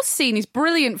the bus scene is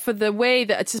brilliant for the way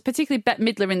that, it's particularly Bette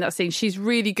Midler in that scene, she's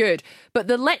really good. But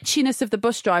the letchiness of the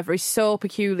bus driver is so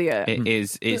peculiar. It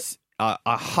is. It's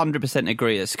 100%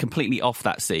 agree. It's completely off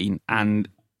that scene, and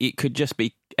it could just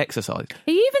be exercise.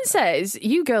 He even says,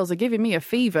 "You girls are giving me a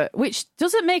fever," which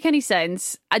doesn't make any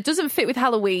sense. It doesn't fit with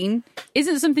Halloween.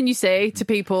 Isn't something you say to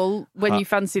people when you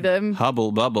fancy them.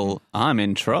 Hubble bubble, I'm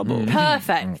in trouble.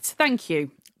 Perfect. Thank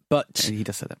you. But he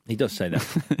does say that. He does say that.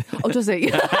 Oh, does he?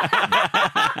 Does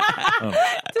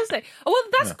he? Oh, well,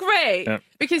 that's great,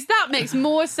 because that makes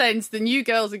more sense than "you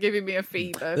girls are giving me a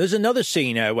fever." There's another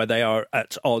scene where they are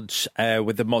at odds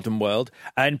with the modern world,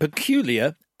 and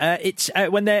peculiar. It's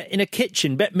when they're in a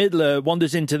kitchen. Bette Midler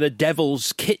wanders into the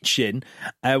devil's kitchen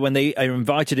when they are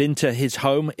invited into his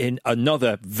home in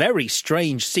another very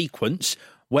strange sequence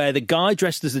where the guy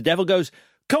dressed as the devil goes,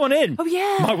 "Come on in. Oh,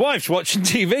 yeah. My wife's watching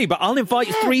TV, but I'll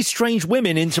invite 3 strange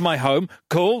women into my home."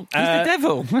 Cool. He's the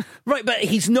devil. Right, but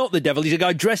he's not the devil. He's a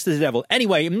guy dressed as the devil.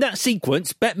 Anyway, in that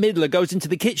sequence, Bette Midler goes into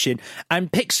the kitchen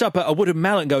and picks up a wooden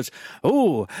mallet and goes,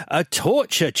 "Oh, a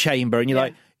torture chamber." And you're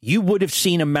like, you would have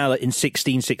seen a mallet in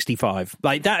 1665.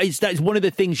 Like, that is one of the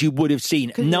things you would have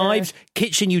seen. Knives,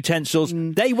 kitchen utensils,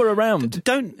 they were around.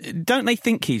 Don't they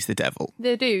think he's the devil?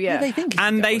 They do, yeah. They think he's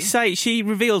And the they devil. say, she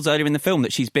reveals earlier in the film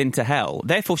that she's been to hell.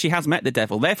 Therefore, she has met the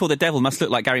devil. Therefore, the devil must look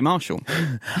like Gary Marshall.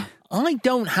 I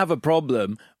don't have a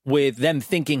problem with them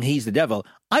thinking he's the devil.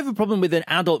 I have a problem with an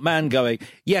adult man going,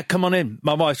 "Yeah, come on in.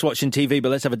 My wife's watching TV, but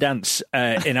let's have a dance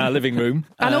in our living room."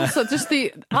 And also,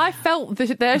 I felt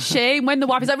their shame when the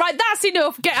wife is like, "Right, that's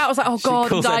enough, get out." I was like, "Oh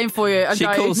God, I'm dying for you." She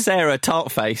calls Sarah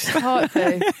tart face. Tart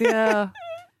face, yeah.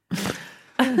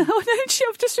 Oh, no,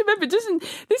 I've just remembered,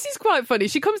 this is quite funny.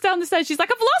 She comes down the stairs, she's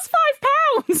like, "I've lost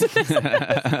 5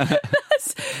 pounds."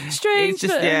 That's strange. It's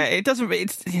just, it doesn't,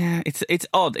 it's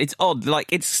odd. It's odd. Like,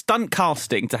 it's stunt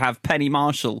casting to have Penny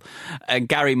Marshall and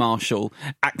Gary Marshall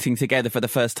acting together for the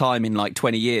first time in like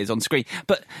 20 years on screen.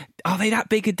 But are they that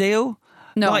big a deal?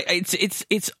 No. Like,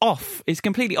 it's off. It's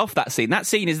completely off, that scene. That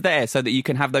scene is there so that you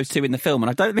can have those two in the film, and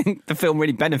I don't think the film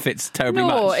really benefits terribly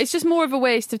much. No, it's just more of a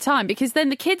waste of time, because then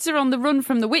the kids are on the run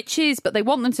from the witches, but they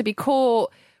want them to be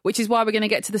caught, which is why we're going to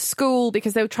get to the school,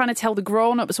 because they were trying to tell the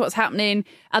grown-ups what's happening,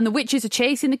 and the witches are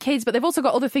chasing the kids, but they've also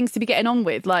got other things to be getting on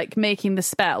with, like making the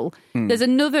spell. There's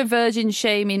another virgin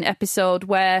shaming episode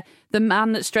where the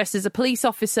man that's dressed as a police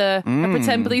officer, a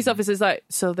pretend police officer, is like,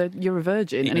 "So you're a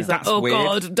virgin?" And he's like, "Oh weird.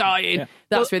 God, I'm dying." Yeah.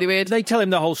 That's really weird. They tell him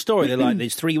the whole story. They're like,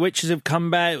 "These 3 witches have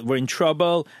come back. We're in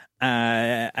trouble."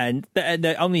 And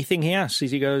the only thing he asks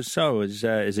is, he goes, "So, is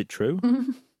it true?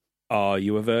 Are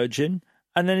you a virgin?"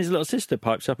 And then his little sister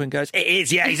pipes up and goes, "It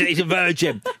is, yeah, he's a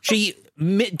virgin." She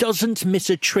doesn't miss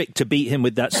a trick to beat him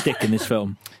with that stick in this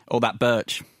film. Or that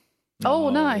birch.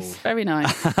 Oh, nice. Very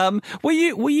nice. Were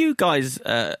you guys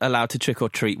allowed to trick or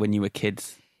treat when you were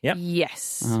kids? Yep.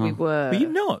 Yes, we were. Were you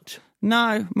not?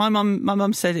 No, my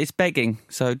mum said it's begging,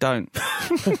 so don't.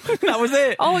 That was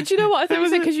it. Oh, do you know what? I thought it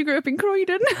was because you grew up in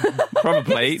Croydon.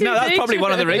 Probably. No, that's probably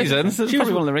one of the reasons. She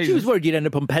was worried you'd end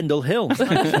up on Pendle Hill.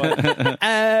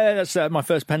 That's my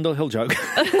first Pendle Hill joke.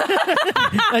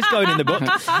 That's going in the book. No,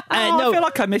 I feel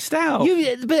like I missed out.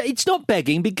 But it's not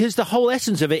begging, because the whole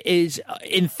essence of it is,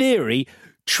 in theory,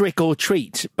 trick or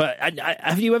treat. But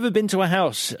have you ever been to a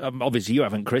house? Obviously you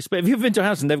haven't, Chris, but have you ever been to a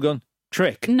house and they've gone,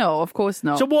 "Trick"? No, of course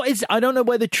not. So I don't know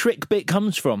where the trick bit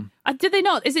comes from. Did they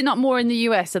not? Is it not more in the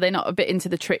US? Are they not a bit into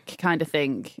the trick kind of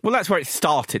thing? Well, that's where it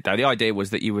started, though. The idea was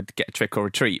that you would get a trick or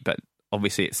a treat, but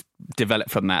obviously it's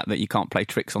developed from that you can't play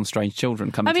tricks on strange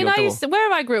children coming to your door.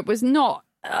 Where I grew up was not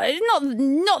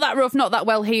that rough, not that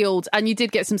well heeled, and you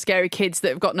did get some scary kids that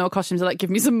have got no costumes. They're like, "Give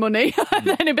me some money," and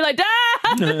then it'd be like,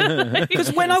 "Dad!"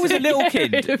 Because when I was a little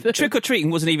kid, trick or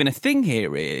treating wasn't even a thing here,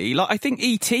 really. Like, I think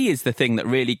E.T. is the thing that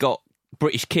really got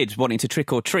British kids wanting to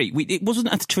trick or treat. It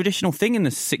wasn't a traditional thing in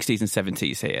the 60s and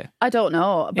 70s here. I don't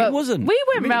know, but it wasn't. We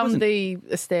went round the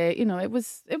estate. You know, it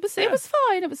was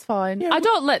fine. It was fine. I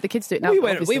don't let the kids do it now. We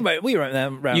went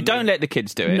round. You don't let the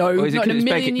kids do it. No, or is not it in a 'cause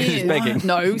million it's years. begging?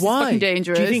 No, it's fucking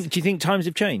dangerous. Do you think times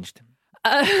have changed?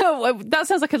 That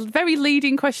sounds like a very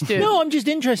leading question. No, I'm just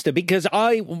interested, because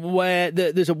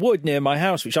there's a wood near my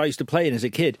house which I used to play in as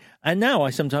a kid, and now I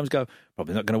sometimes go,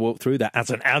 probably not going to walk through that as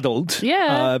an adult.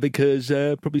 Yeah. Because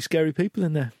probably scary people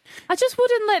in there. I just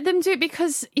wouldn't let them do it,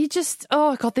 because you just,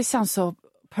 oh God, this sounds so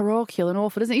parochial and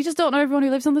awful, doesn't it? You just don't know everyone who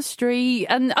lives on the street,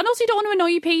 and also you don't want to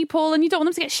annoy people, and you don't want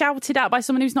them to get shouted at by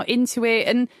someone who's not into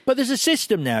it. But there's a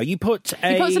system now. You put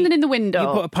something in the window.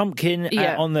 You put a pumpkin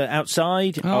on the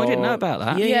outside. Oh, I didn't know about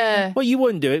that. Yeah. Well, you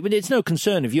wouldn't do it, but it's no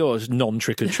concern of yours,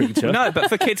 non-trick-or-treater. No, but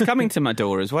for kids coming to my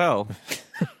door as well.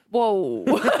 Whoa.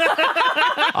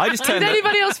 Did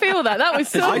anybody else feel that? That was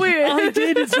so weird. I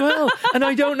did as well, and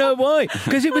I don't know why,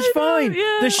 because it was fine.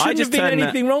 Yeah. There shouldn't have been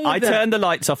anything wrong with that. I turn the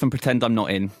lights off and pretend I'm not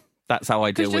in. That's how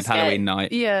I deal with Halloween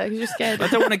night. Yeah, because you're scared. I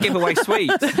don't want to give away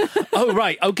sweets. Oh,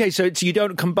 right. Okay, so you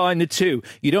don't combine the two.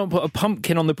 You don't put a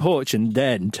pumpkin on the porch and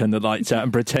then turn the lights out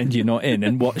and pretend you're not in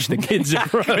and watch the kids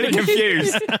approach. Really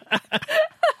confused.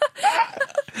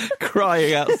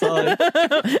 Crying outside.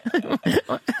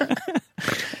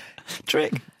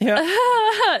 Trick.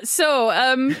 Yeah. So,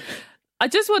 I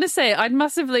just want to say I'd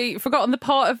massively forgotten the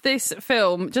part of this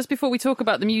film, just before we talk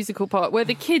about the musical part, where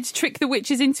the kids trick the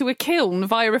witches into a kiln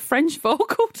via a French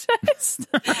vocal test.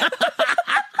 Did anybody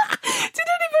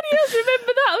else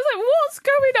remember that? I was like, what's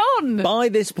going on? By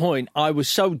this point, I was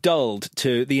so dulled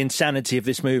to the insanity of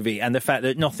this movie and the fact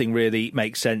that nothing really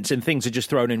makes sense and things are just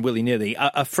thrown in willy-nilly.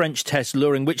 A French test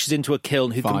luring witches into a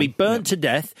kiln who can be burnt to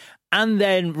death and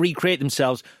then recreate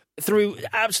themselves through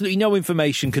absolutely no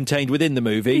information contained within the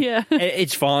movie. Yeah.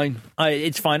 It's fine.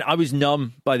 It's fine. I was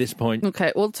numb by this point.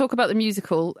 Okay, we'll talk about the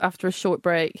musical after a short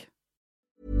break.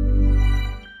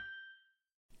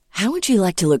 How would you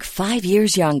like to look 5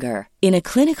 years younger? In a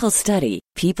clinical study,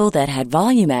 people that had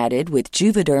volume added with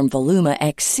Juvederm Voluma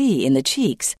XC in the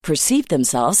cheeks perceived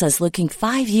themselves as looking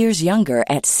 5 years younger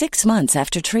at 6 months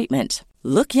after treatment.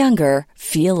 Look younger,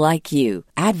 feel like you.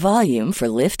 Add volume for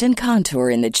lift and contour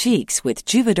in the cheeks with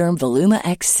Juvederm Voluma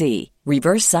XC.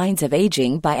 Reverse signs of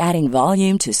aging by adding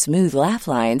volume to smooth laugh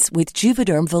lines with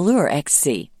Juvederm Volure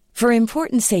XC. For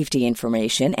important safety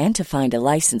information and to find a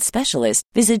licensed specialist,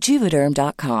 visit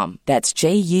Juvederm.com. That's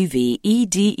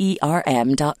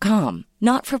JUVEDERM.com.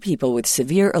 Not for people with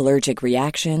severe allergic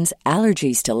reactions,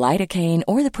 allergies to lidocaine,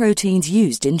 or the proteins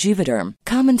used in Juvederm.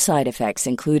 Common side effects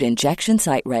include injection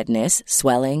site redness,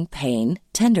 swelling, pain,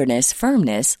 tenderness,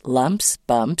 firmness, lumps,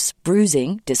 bumps,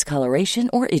 bruising, discoloration,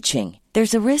 or itching.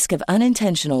 There's a risk of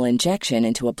unintentional injection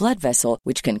into a blood vessel,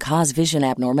 which can cause vision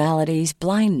abnormalities,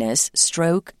 blindness,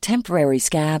 stroke, temporary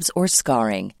scabs, or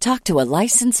scarring. Talk to a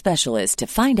licensed specialist to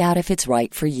find out if it's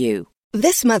right for you.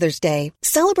 This Mother's Day,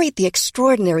 celebrate the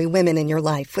extraordinary women in your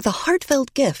life with a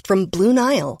heartfelt gift from Blue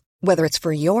Nile. Whether it's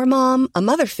for your mom, a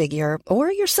mother figure, or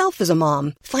yourself as a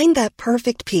mom, find that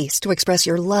perfect piece to express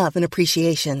your love and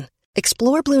appreciation.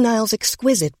 Explore Blue Nile's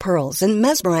exquisite pearls and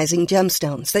mesmerizing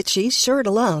gemstones that she's sure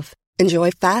to love.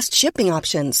 Enjoy fast shipping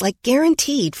options like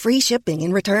guaranteed free shipping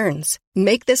and returns.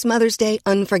 Make this Mother's Day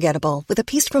unforgettable with a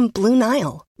piece from Blue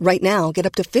Nile. Right now, get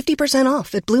up to 50%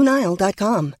 off at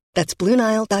BlueNile.com. That's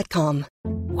BlueNile.com.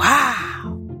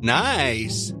 Wow.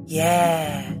 Nice.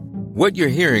 Yeah. What you're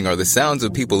hearing are the sounds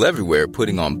of people everywhere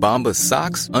putting on Bombas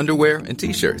socks, underwear, and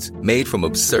T-shirts made from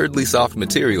absurdly soft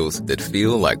materials that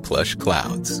feel like plush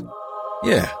clouds.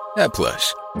 Yeah, that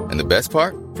plush. And the best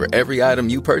part? For every item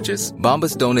you purchase,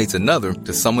 Bombas donates another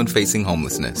to someone facing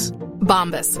homelessness.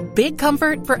 Bombas. Big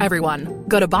comfort for everyone.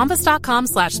 Go to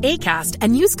bombas.com/ACAST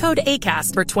and use code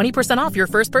ACAST for 20% off your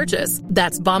first purchase.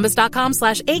 That's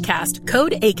bombas.com/ACAST.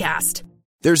 Code ACAST.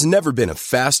 There's never been a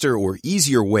faster or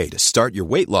easier way to start your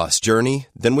weight loss journey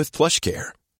than with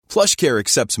PlushCare. PlushCare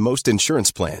accepts most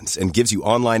insurance plans and gives you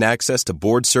online access to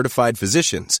board-certified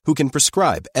physicians who can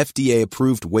prescribe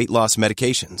FDA-approved weight loss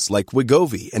medications like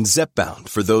Wegovy and Zepbound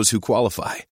for those who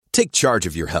qualify. Take charge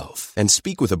of your health and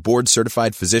speak with a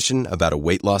board-certified physician about a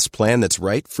weight loss plan that's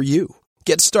right for you.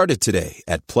 Get started today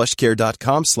at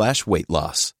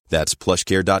plushcare.com/weight-loss. That's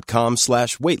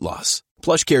plushcare.com/weight-loss.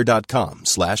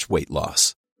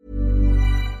 plushcare.com/weight-loss.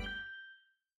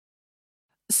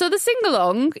 So the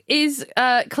sing-along is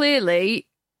clearly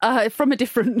from a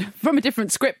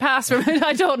different script pass.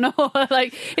 I don't know,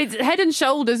 like it's head and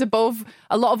shoulders above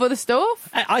a lot of other stuff.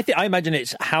 I imagine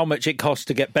it's how much it costs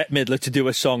to get Bette Midler to do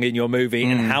a song in your movie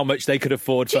and how much they could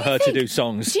afford for her to do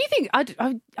songs. Do you think?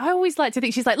 I always like to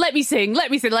think she's like, let me sing.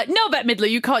 Like, no, Bette Midler,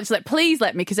 you can't. She's like, please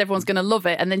let me, because everyone's going to love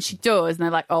it. And then she does, and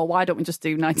they're like, oh, why don't we just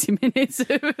do 90 minutes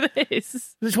of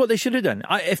this? That's what they should have done.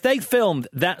 If they filmed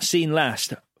that scene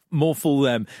last, more fool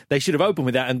them. They should have opened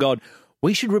with that and gone,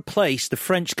 we should replace the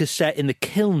French cassette in the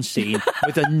kiln scene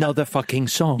with another fucking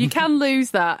song. You can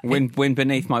lose that. Wind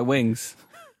Beneath My Wings.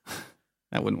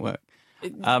 That wouldn't work.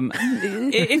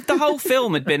 If the whole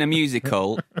film had been a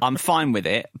musical, I'm fine with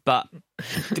it, but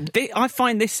I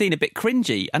find this scene a bit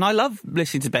cringy, and I love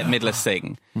listening to Bette Midler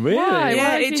sing. Really? Why?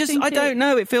 Yeah, Why I don't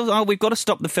know. It feels, we've got to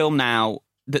stop the film now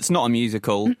that's not a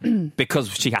musical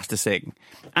because she has to sing.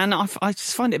 And I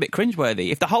just find it a bit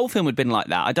cringeworthy. If the whole film had been like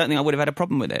that, I don't think I would have had a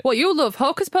problem with it. Well, you'll love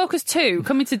Hocus Pocus 2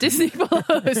 coming to Disney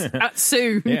Plus at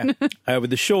soon. Yeah.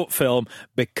 With the short film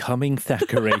Becoming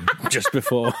Thackeray just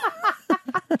before.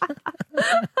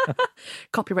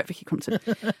 Copyright Vicky Crumpton.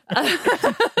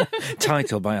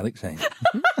 Title by Alex Zane.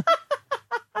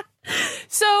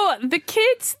 So the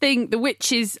kids think the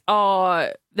witches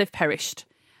they've perished.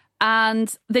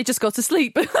 And they just go to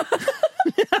sleep.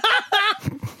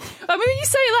 I mean, when you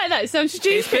say it like that, it sounds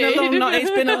stupid. It's been a long night.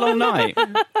 It's been a long night.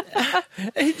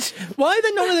 Why are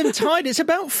there none of them tied? It's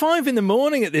about 5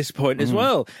 a.m. at this point as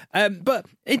well. But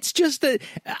it's just that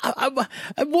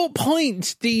at what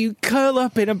point do you curl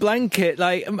up in a blanket?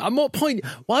 Like, at what point?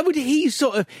 Why would he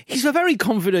he's a very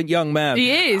confident young man.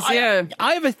 He is, yeah.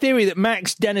 I have a theory that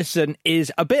Max Dennison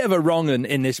is a bit of a wrong-un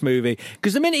in this movie,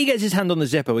 because the minute he gets his hand on the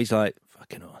zipper, he's like,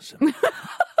 fucking awesome.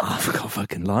 I've got a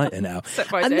fucking lighter now.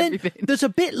 And then there's a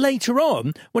bit later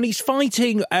on when he's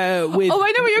fighting with, I know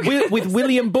what you're with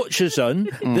William Butcherson,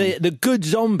 the good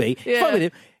zombie. Yeah. Fight with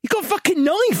him. He's got a fucking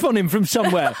knife on him from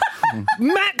somewhere.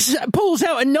 Max pulls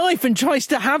out a knife and tries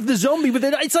to have the zombie with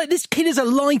it. It's like, this kid is a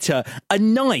lighter, a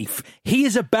knife. He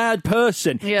is a bad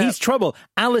person. Yeah. He's trouble.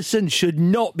 Alison should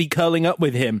not be curling up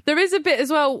with him. There is a bit as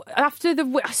well, at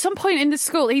some point in the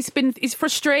school, he's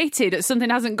frustrated that something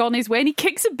hasn't gone his way, and he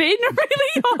kicks a bin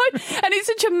really hard. And it's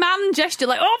such a man gesture,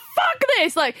 like, oh, fuck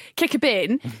this, like, kick a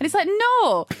bin. And it's like,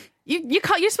 no. You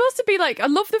can't. You're supposed to be like. I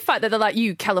love the fact that they're like,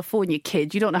 you California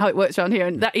kid. You don't know how it works around here,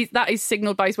 and that is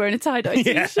signalled by he's wearing a tie-dye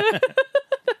t-shirt.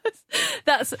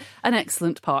 That's an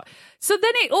excellent part. So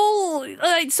then it all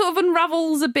sort of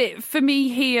unravels a bit for me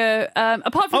here.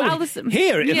 Apart from Alison,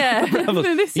 here, yeah,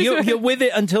 you're with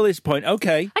it until this point.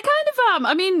 Okay, I kind of am.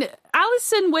 I mean,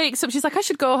 Alison wakes up. She's like, I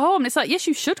should go home. And it's like, yes,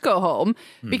 you should go home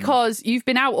because you've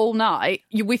been out all night.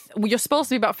 You're supposed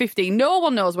to be about 15. No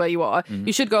one knows where you are.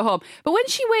 You should go home. But when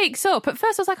she wakes up, at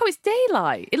first I was like, oh, it's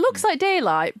daylight. It looks like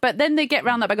daylight. But then they get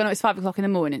round that by going, oh, it's 5 o'clock in the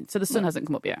morning. So the sun hasn't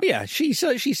come up yet. Yeah, she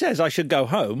says I should go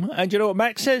home. And you know what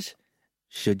Max says?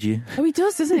 Should you? Oh, he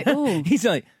does, doesn't he? Oh. He's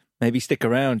like, maybe stick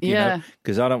around, you know,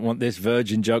 because I don't want this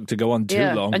virgin joke to go on too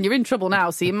long. And you're in trouble now,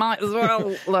 so you might as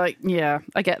well,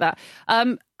 I get that.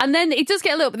 And then it does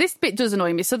get a little, but this bit does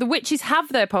annoy me. So the witches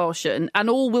have their portion and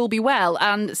all will be well.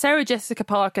 And Sarah Jessica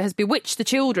Parker has bewitched the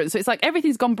children. So it's like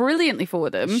everything's gone brilliantly for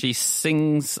them. She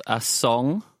sings a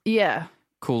song. Yeah.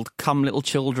 Called Come Little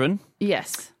Children.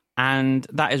 Yes. And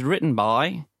that is written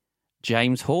by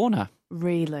James Horner.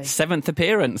 Really? 7th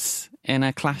appearance in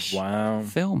a Clash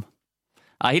film.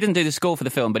 He didn't do the score for the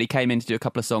film, but he came in to do a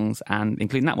couple of songs, and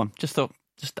including that one. Just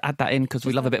add that in because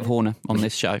we love a bit of Horner on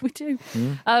this show. We do.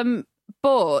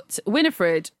 But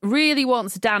Winifred really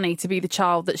wants Danny to be the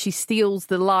child that she steals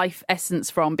the life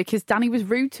essence from, because Danny was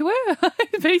rude to her,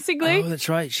 basically. Oh, that's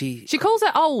right. She calls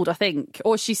her old, I think,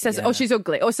 or she says, oh, she's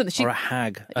ugly, or something. Or a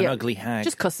hag, an ugly hag.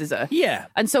 Just cusses her. Yeah.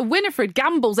 And so Winifred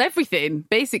gambles everything,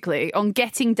 basically, on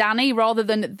getting Danny rather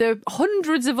than the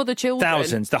hundreds of other children.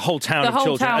 Thousands, the whole town of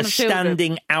children are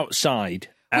standing outside.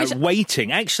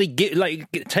 Waiting, actually,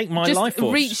 take my life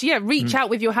force. Reach out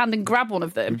with your hand and grab one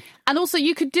of them. And also,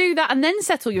 you could do that and then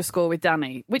settle your score with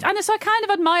Danny. So I kind of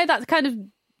admire that kind of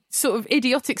sort of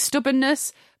idiotic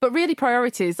stubbornness, but really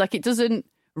priorities. Like, it doesn't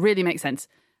really make sense.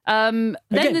 Then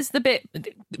there's the bit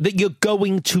that you're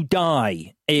going to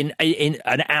die in an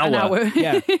hour. An hour.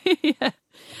 Yeah. Yeah.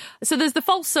 So there's the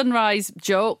false sunrise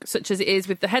joke, such as it is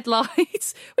with the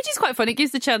headlights, which is quite fun. It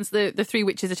gives the three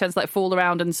witches a chance to fall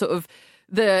around and sort of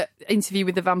the interview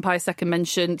with the vampire second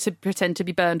mention to pretend to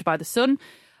be burned by the sun.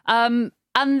 And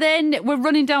then we're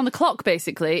running down the clock,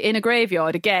 basically, in a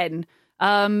graveyard again.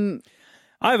 I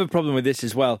have a problem with this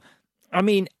as well. I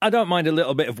mean, I don't mind a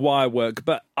little bit of wire work,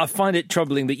 but I find it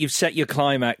troubling that you've set your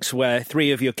climax where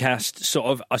 3 of your cast sort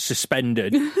of are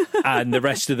suspended and the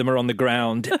rest of them are on the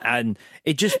ground, and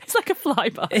it's like a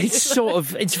flyby.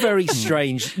 It's very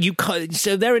strange.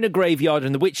 So they're in a graveyard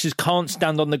and the witches can't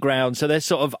stand on the ground, so they're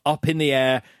sort of up in the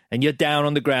air and you're down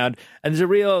on the ground, and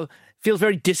there's feels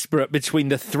very disparate between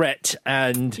the threat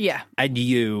and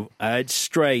you. It's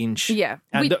strange. Yeah.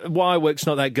 And the wire work's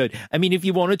not that good. I mean, if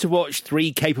you wanted to watch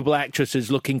 3 capable actresses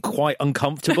looking quite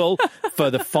uncomfortable for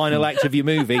the final act of your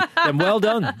movie, then well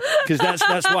done, because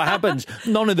that's what happens.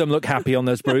 None of them look happy on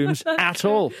those brooms at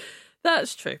all.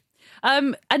 That's true.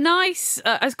 A nice,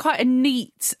 quite a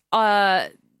neat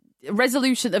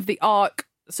resolution of the arc,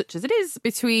 such as it is,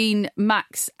 between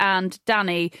Max and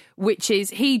Danny, which is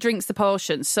he drinks the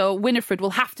potion, so Winifred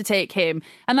will have to take him,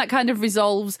 and that kind of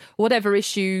resolves whatever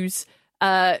issues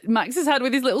Max has had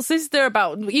with his little sister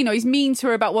about, he's mean to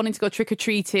her about wanting to go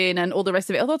trick-or-treating and all the rest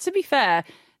of it. Although, to be fair,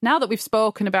 now that we've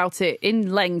spoken about it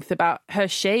in length about her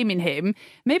shaming him,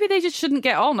 maybe they just shouldn't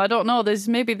get on. I don't know. There's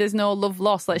no love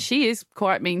lost. Like, she is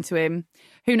quite mean to him.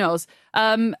 Who knows?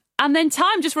 And then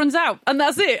time just runs out, and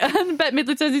that's it. And Bette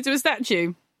Midler turns into a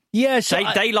statue. Yeah, so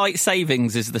daylight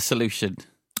savings is the solution.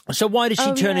 So why does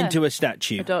she turn into a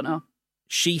statue? I don't know.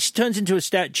 She turns into a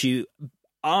statue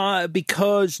not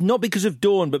because of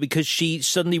Dawn, but because she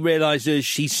suddenly realises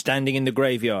she's standing in the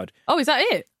graveyard. Oh, is that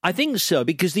it? I think so,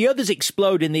 because the others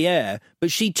explode in the air,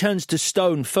 but she turns to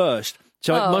stone first.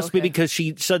 So it must be because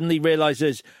she suddenly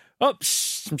realises,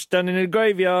 oops, I'm standing in a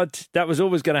graveyard. That was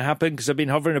always going to happen because I've been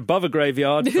hovering above a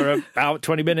graveyard for about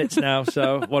 20 minutes now.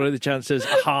 So what are the chances?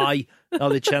 High are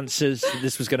the chances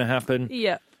this was going to happen?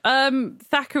 Yeah.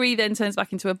 Thackeray then turns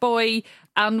back into a boy,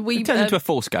 and we turns into a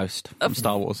Force ghost from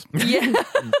Star Wars. Yeah,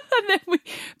 and then we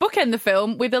bookend the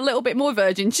film with a little bit more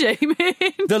virgin shaming.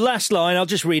 The last line, I'll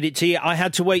just read it to you. I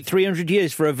had to wait 300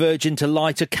 years for a virgin to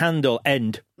light a candle.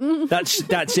 End. That's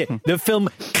it. The film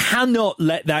cannot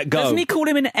let that go. Doesn't he call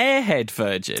him an airhead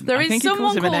virgin? There is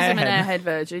someone calls him an airhead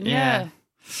virgin. Yeah.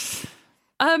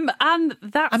 And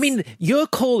that's... I mean, you're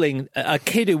calling a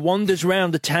kid who wanders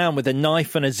around the town with a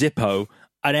knife and a Zippo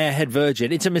an airhead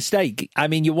virgin. It's a mistake. I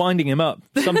mean, you're winding him up.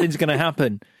 Something's going to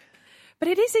happen. But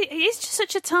it is just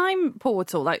such a time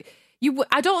portal. Like,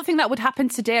 I don't think that would happen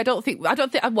today. I don't think.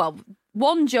 Well,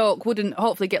 one joke wouldn't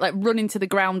hopefully get run into the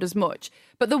ground as much.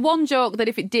 But the one joke that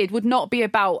if it did would not be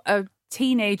about a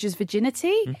teenager's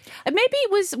virginity. And maybe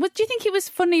it was. Do you think it was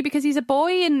funny because he's a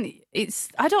boy and it's?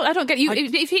 I don't get you.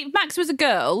 If Max was a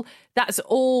girl, that's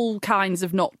all kinds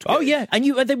of not good. Oh yeah, and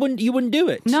you wouldn't do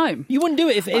it. No, you wouldn't do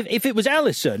it if it was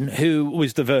Alison who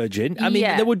was the virgin. I mean,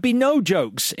 there would be no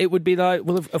jokes. It would be like,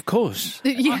 well, of course.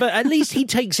 Yeah. But at least he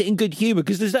takes it in good humour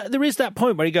because there is that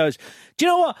point where he goes, do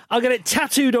you know what? I'll get it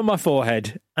tattooed on my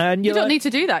forehead. And you don't need to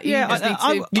do that.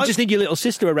 You just need your little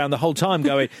sister around the whole time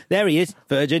going, there he is,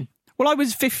 virgin. Well, I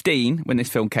was 15 when this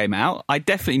film came out. I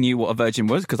definitely knew what a virgin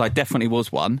was because I definitely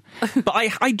was one. But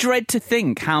I dread to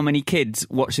think how many kids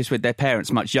watch this with their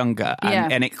parents much younger.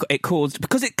 And it caused...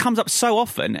 Because it comes up so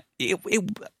often,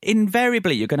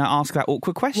 invariably you're going to ask that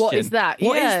awkward question. What is that?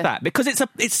 What is that? Because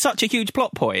it's such a huge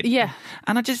plot point. Yeah.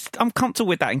 And I'm comfortable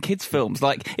with that in kids' films.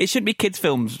 Like, it shouldn't be kids'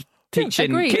 films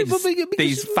teaching kids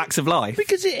these facts of life.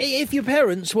 Because if your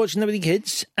parents watching them with your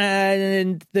kids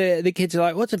and the kids are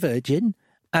like, what's a virgin?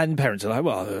 And parents are like,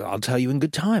 well, I'll tell you in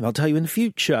good time. I'll tell you in the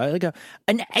future. They go,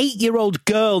 an 8-year-old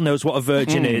girl knows what a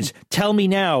virgin is. Tell me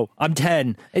now. I'm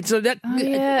 10. It's like that. Oh,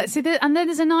 yeah. See, and then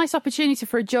there's a nice opportunity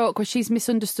for a joke where she's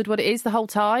misunderstood what it is the whole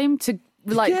time to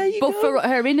buffer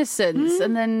her innocence,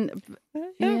 and then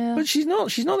but she's not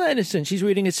that innocent. She's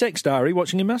reading a sex diary,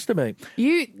 watching him masturbate.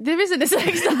 There isn't a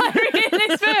sex diary in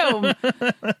this film.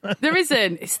 There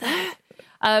isn't. Is there?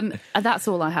 And that's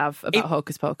all I have about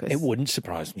Hocus Pocus. It wouldn't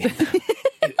surprise me.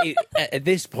 At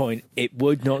this point, it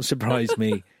would not surprise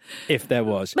me if there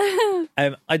was.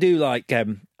 I do like.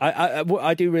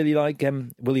 I do really like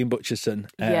William Butcherson.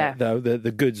 Though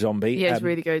the good zombie. Yeah, he's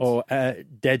really good. Or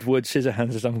Deadwood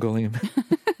Scissorhands, as I'm calling him.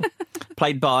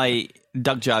 Played by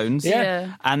Doug Jones.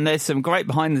 Yeah. And there's some great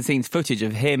behind-the-scenes footage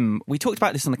of him. We talked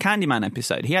about this on the Candyman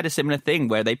episode. He had a similar thing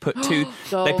where they put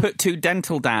two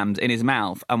dental dams in his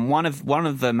mouth, and one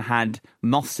of them had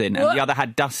moths in, and the other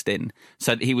had dust in,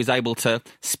 so that he was able to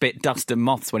spit dust and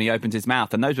moths when he opens his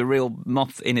mouth, and those were real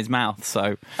moths in his mouth.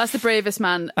 So that's the bravest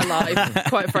man alive,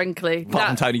 quite frankly. Apart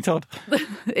from Tony Todd.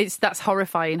 That's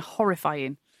horrifying.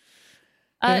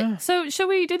 So shall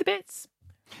we do the bits?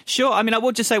 Sure. I mean, I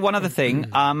would just say one other thing.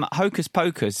 Hocus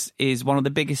Pocus is one of the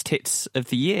biggest hits of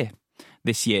the year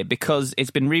this year because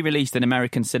it's been re-released in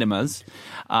American cinemas.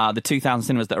 The 2,000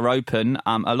 cinemas that are open,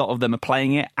 a lot of them are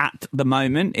playing it at the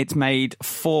moment. It's made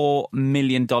 $4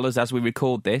 million as we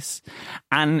record this,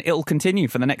 and it'll continue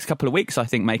for the next couple of weeks, I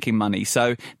think, making money.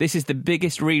 So this is the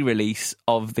biggest re-release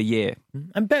of the year.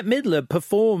 And Bette Midler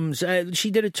performs.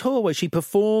 She did a tour where she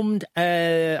performed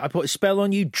I Put a Spell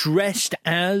on You, dressed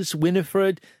as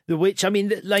Winifred the Witch. I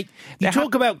mean, like, you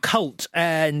talk about cult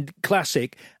and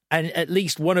classic, and at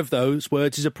least one of those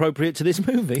words is appropriate to this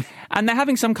movie. And they're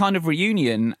having some kind of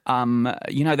reunion.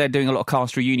 They're doing a lot of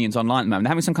cast reunions online at the moment. They're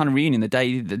having some kind of reunion the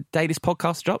day this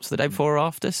podcast drops, the day before or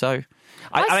after. So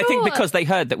I think because they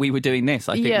heard that we were doing this,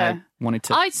 I think they wanted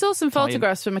to. I saw some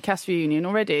photographs from a cast reunion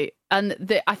already.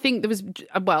 And I think there was,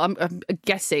 I'm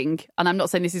guessing, and I'm not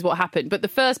saying this is what happened, but the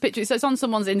first picture, so it's on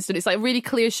someone's Insta, it's like a really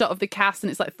clear shot of the cast, and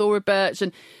it's like Thora Birch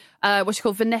and what's she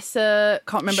called? Vanessa,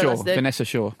 can't remember her last name. Vanessa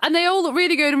Shaw. And they all look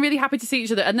really good and really happy to see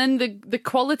each other. And then the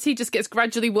quality just gets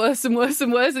gradually worse and worse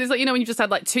and worse. And it's like, when you just had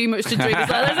like too much to drink,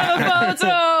 it's like, let's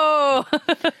have a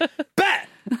photo! Bet!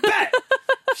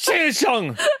 Sing a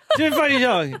song! Do a funny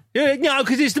song! No,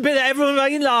 because it's the bit that everyone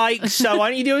fucking likes, so why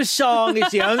don't you do a song?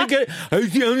 It's the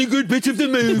only good bit of the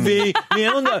movie. Do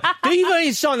you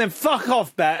funny song, then fuck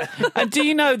off, Bet. And do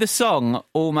you know the song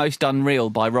Almost Unreal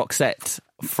by Roxette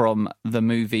from the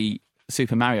movie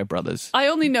Super Mario Brothers. I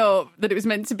only know that it was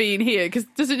meant to be in here because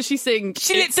doesn't she sing?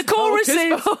 She lit the choruses.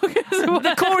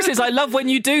 The choruses. I love when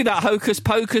you do that hocus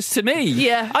pocus to me.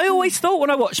 Yeah. I always thought when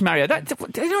I watched Mario that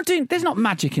there's not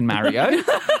magic in Mario.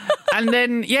 And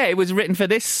then it was written for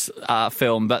this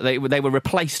film, but they were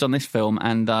replaced on this film,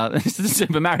 and the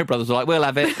Super Mario Brothers were like, we'll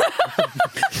have it.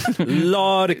 A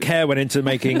lot of care went into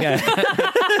making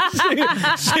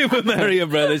Super Mario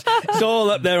Brothers. It's all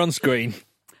up there on screen.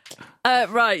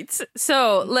 Right,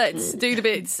 so let's do the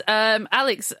bits.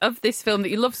 Alex, of this film that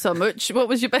you love so much, what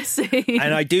was your best scene?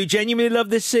 And I do genuinely love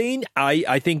this scene.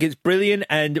 I think it's brilliant,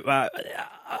 and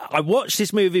I watched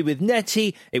this movie with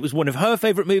Nettie. It was one of her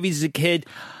favourite movies as a kid.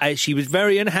 She was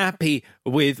very unhappy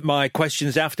with my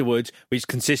questions afterwards, which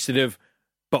consisted of,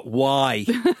 but why?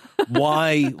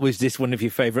 Why was this one of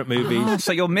your favourite movies?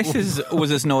 So your missus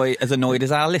was as annoyed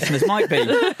as our listeners might be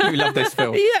who love this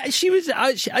film. Yeah, she was.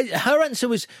 Her answer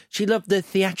was she loved the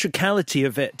theatricality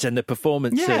of it and the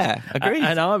performances. Yeah, agreed.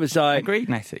 And I was like, agreed,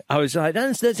 Nettie. I was like,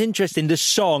 that's interesting. The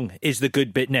song is the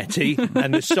good bit, Nettie,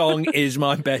 and the song is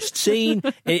my best scene.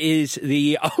 It is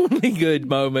the only good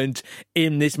moment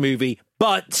in this movie,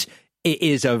 but it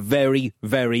is a very,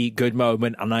 very good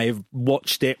moment, and I have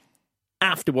watched it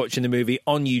after watching the movie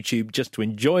on YouTube just to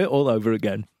enjoy it all over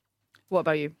again. What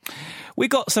about you? We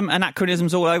got some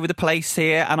anachronisms all over the place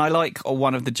here, and I like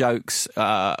one of the jokes.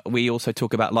 We also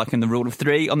talk about liking the rule of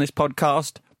three on this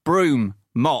podcast. Broom,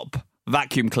 mop,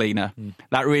 vacuum cleaner.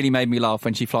 That really made me laugh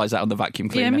when she flies out on the vacuum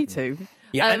cleaner. Yeah, me too.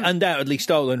 Yeah, undoubtedly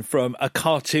stolen from a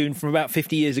cartoon from about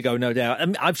 50 years ago, no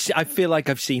doubt. I feel like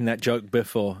I've seen that joke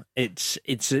before. It's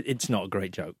not a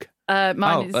great joke.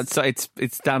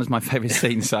 It's down as my favourite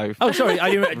scene. So sorry,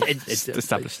 it's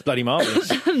established. Bloody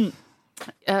marvellous.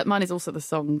 Mine is also the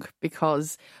song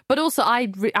but also I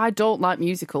don't like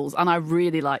musicals, and I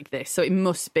really like this, so it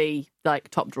must be like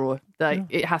top drawer.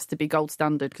 It has to be gold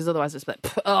standard, because otherwise it's like,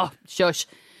 shush.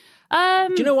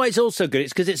 Do you know why it's also good?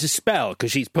 It's because it's a spell,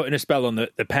 because she's putting a spell on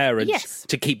the parents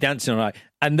to keep dancing all night.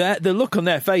 And the look on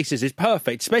their faces is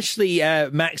perfect, especially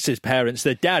Max's parents.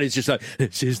 Their dad is just like,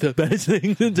 this is the best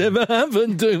thing that's ever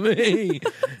happened to me.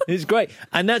 It's great.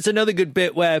 And that's another good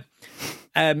bit where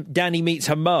Danny meets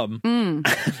her mum. And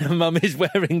her mum is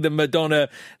wearing the Madonna,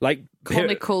 like...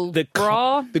 conical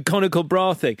bra? The conical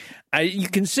bra thing. You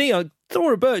can see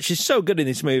Thora Birch is so good in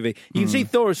this movie. You can see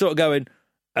Thora sort of going,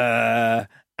 and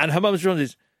her mum's response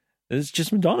is, it's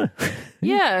just Madonna.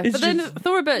 Yeah, but then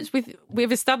Thora Birch,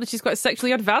 we've established she's quite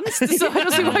sexually advanced, so I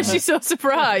don't see why she's so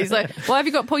surprised. Like, why have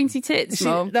you got pointy tits,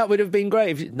 Mum? That would have been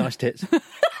great. Nice tits.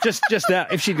 just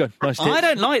that, if she'd gone, nice tits. I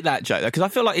don't like that joke, though, because I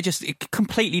feel like it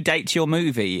completely dates your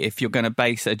movie if you're going to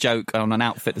base a joke on an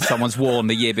outfit that someone's worn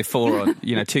the year before, or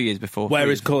 2 years before.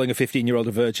 Whereas calling a 15-year-old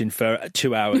a virgin for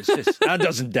 2 hours, that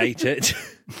doesn't date it.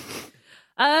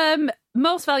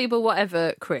 Most valuable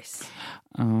whatever, Chris.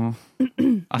 Oh,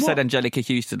 I said Angelica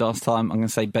Houston last time. I'm going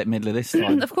to say Bette Midler this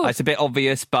time. Of course. It's a bit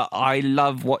obvious, but I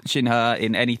love watching her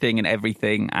in anything and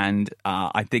everything, and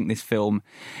I think this film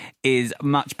is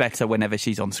much better whenever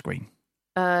she's on screen.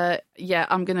 Yeah,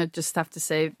 I'm going to just have to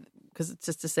say, because it's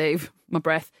just to save my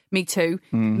breath, me too.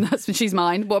 That's when she's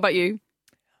mine. What about you?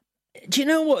 Do you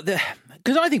know what?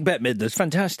 Because I think Bette Midler's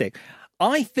fantastic.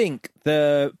 I think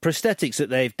the prosthetics that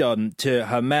they've done to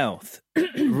her mouth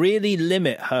really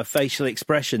limit her facial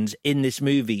expressions in this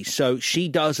movie, so she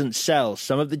doesn't sell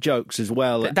some of the jokes as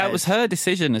well. That was her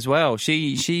decision as well.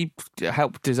 She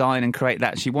helped design and create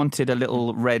that. She wanted a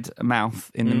little red mouth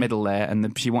in the middle there,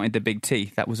 and she wanted the big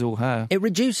teeth. That was all her. It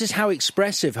reduces how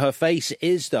expressive her face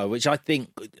is, though, which I think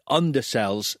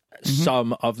undersells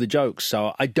some of the jokes,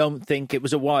 so I don't think it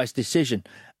was a wise decision.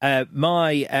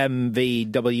 My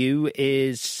MVW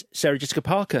is Sarah Jessica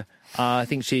Parker. I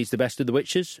think she's the best of the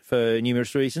witches for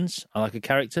numerous reasons. I like her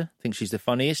character. I think she's the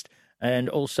funniest. And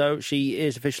also, she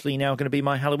is officially now going to be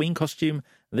my Halloween costume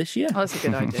this year. Oh, that's a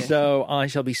good idea. So I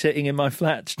shall be sitting in my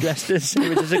flat dressed as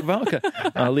Sarah Jessica Parker.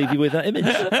 I'll leave you with that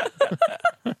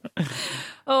image.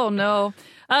 Oh, no.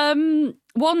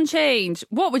 One change.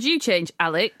 What would you change,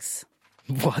 Alex?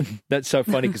 One. That's so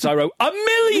funny because I wrote a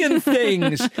million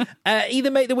things.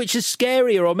 Either make the witches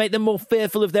scarier or make them more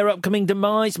fearful of their upcoming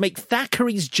demise. Make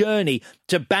Thackeray's journey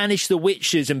to banish the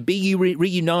witches and be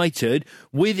reunited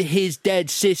with his dead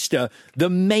sister the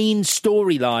main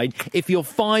storyline. If your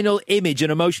final image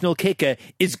and emotional kicker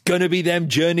is going to be them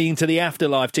journeying to the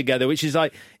afterlife together, which is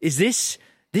like, this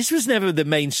was never the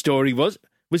main story, was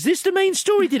this the main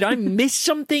story? Did I miss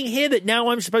something here that now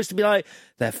I'm supposed to be like,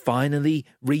 they're finally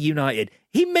reunited?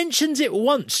 He mentions it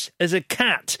once as a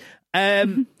cat.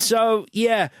 So,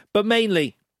 yeah, but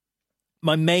mainly,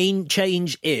 my main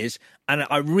change is and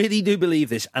I really do believe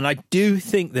this, and I do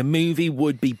think the movie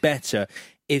would be better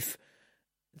if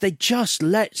they just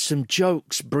let some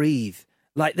jokes breathe.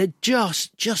 Like, they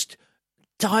just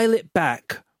dial it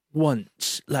back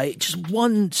once, like just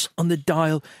once on the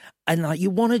dial, and like you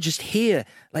want to just hear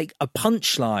like a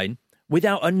punchline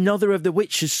without another of the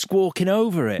witches squawking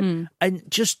over it, and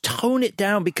just tone it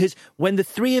down, because when the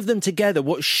three of them together,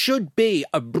 what should be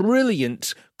a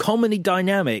brilliant comedy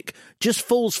dynamic just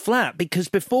falls flat, because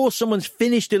before someone's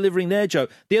finished delivering their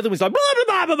joke, the other one's like, blah,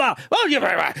 blah, blah, blah,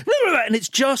 blah, and it's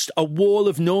just a wall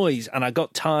of noise, and I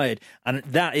got tired, and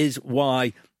that is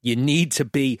why you need to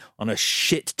be on a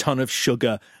shit ton of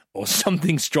sugar or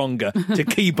something stronger to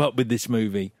keep up with this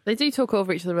movie. They do talk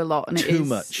over each other a lot, and it Too is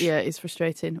much. Yeah, it's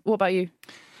frustrating. What about you?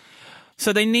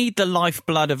 So they need the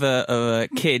lifeblood of a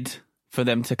kid for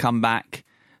them to come back.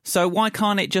 So why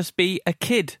can't it just be a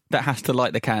kid that has to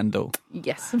light the candle?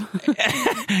 Yes.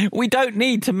 We don't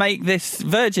need to make this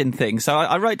virgin thing. So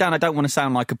I wrote down, I don't want to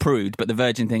sound like a prude, but the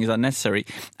virgin thing is unnecessary.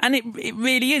 And it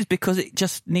really is, because it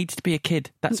just needs to be a kid.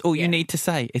 That's all you need to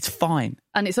say. It's fine.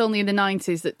 And it's only in the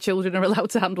 90s that children are allowed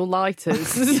to handle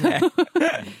lighters.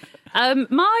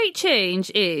 My change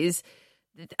is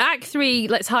Act 3,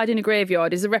 Let's Hide in a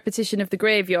Graveyard, is a repetition of the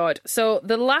graveyard. So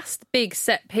the last big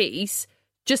set piece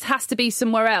just has to be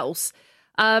somewhere else,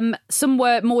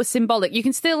 somewhere more symbolic. You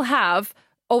can still have,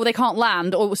 they can't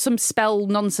land, or some spell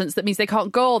nonsense that means they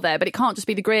can't go there, but it can't just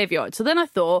be the graveyard. So then I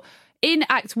thought, in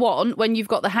Act 1, when you've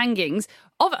got the hangings,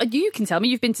 you can tell me,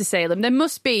 you've been to Salem, there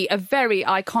must be a very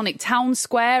iconic town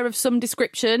square of some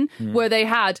description where they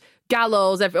had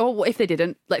gallows. If they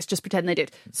didn't, let's just pretend they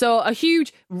did. So a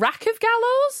huge rack of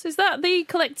gallows, is that the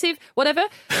collective? Whatever.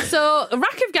 So a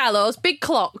rack of gallows, big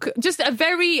clock, just a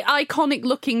very iconic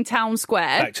looking town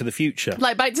square. Back to the Future.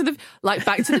 Like Back to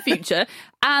the Future.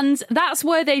 And that's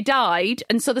where they died.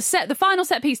 And so the final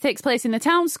set piece takes place in the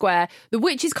town square. The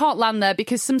witches can't land there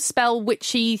because some spell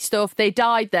witchy stuff, they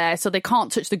died there, so they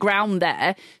can't touch the ground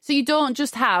there. So you don't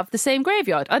just have the same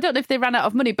graveyard. I don't know if they ran out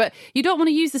of money, but you don't want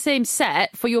to use the same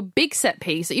set for your big set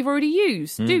piece that you've already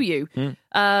used, do you?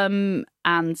 And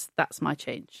that's my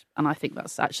change. And I think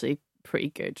that's actually pretty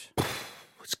good.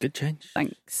 It's a good change.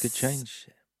 Thanks. Good change.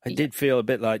 I did feel a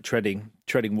bit like treading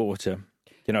water.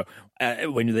 You know,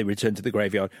 when they return to the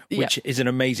graveyard, which is an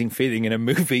amazing feeling in a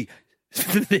movie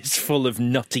this full of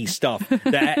nutty stuff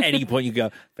that at any point you go,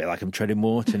 I feel like I'm treading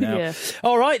water now. Yeah.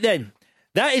 All right, then.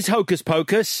 That is Hocus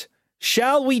Pocus.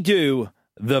 Shall we do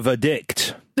the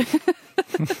verdict?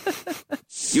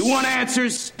 You want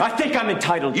answers? I think I'm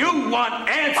entitled. You want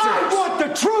answers? I want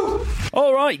the truth!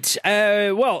 All right.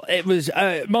 Well, it was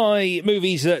my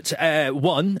movies that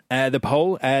won the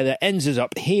poll. That ends us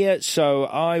up here. So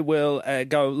I will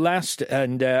go last.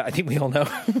 And I think we all know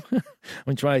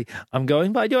which way I'm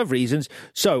going, but I do have reasons.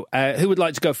 So who would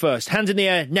like to go first? Hands in the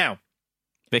air now.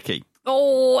 Vicky.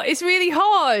 Oh, it's really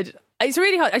hard. It's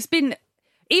really hard. It's been...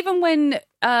 Even when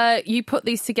you put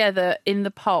these together in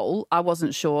the poll, I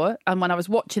wasn't sure. And when I was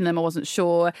watching them, I wasn't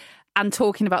sure. And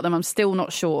talking about them, I'm still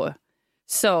not sure.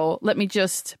 So let me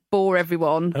just bore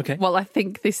everyone while I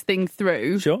think this thing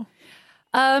through. Sure.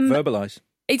 Verbalise.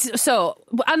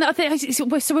 And I think so.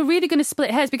 We're really going to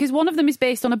split hairs because one of them is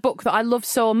based on a book that I love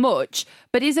so much,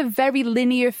 but is a very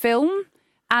linear film.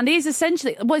 And is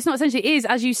essentially, well, it's not essentially, it is,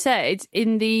 as you said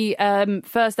in the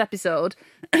first episode,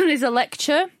 is a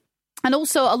lecture. And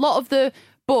also, a lot of the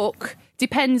book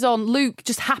depends on Luke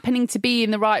just happening to be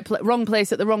in the wrong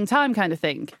place at the wrong time kind of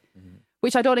thing,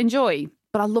 which I don't enjoy,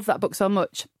 but I love that book so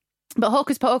much. But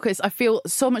Hocus Pocus, I feel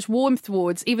so much warmth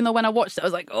towards, even though when I watched it, I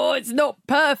was like, oh, it's not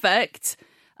perfect.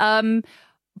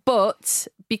 But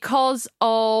because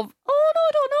of... I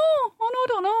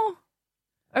don't know.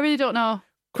 I really don't know.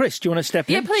 Chris, do you want to step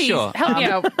in? Yeah, please. Sure. Help me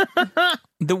out.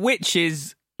 The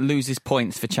Witches loses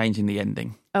points for changing the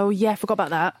ending. Oh, yeah, forgot about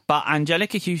that. But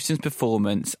Angelica Houston's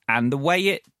performance and the way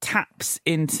it taps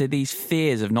into these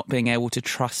fears of not being able to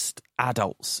trust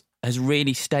adults has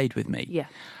really stayed with me. Yeah.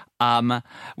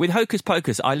 With Hocus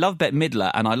Pocus, I love Bette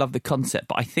Midler and I love the concept,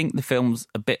 but I think the film's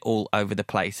a bit all over the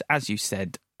place. As you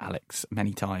said, Alex,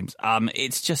 many times.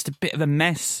 It's just a bit of a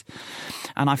mess.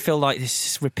 And I feel like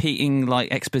this is repeating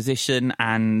like exposition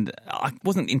and I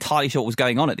wasn't entirely sure what was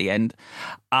going on at the end.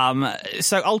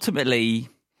 So ultimately,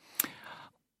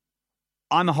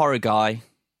 I'm a horror guy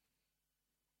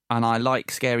and I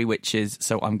like scary witches,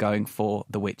 so I'm going for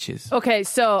the witches. Okay,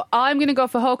 so I'm going to go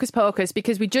for Hocus Pocus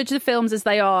because we judge the films as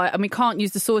they are and we can't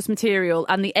use the source material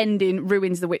and the ending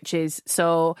ruins the witches.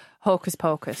 So Hocus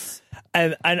Pocus.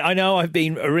 And I know I've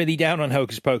been really down on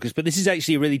Hocus Pocus, but this is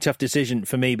actually a really tough decision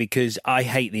for me because I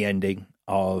hate the ending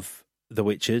of The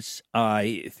Witches.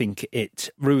 I think it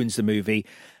ruins the movie.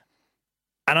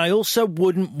 And I also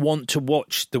wouldn't want to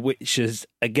watch The Witches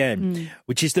again,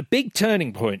 which is the big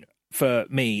turning point for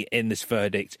me in this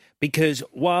verdict. Because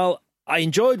while I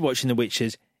enjoyed watching The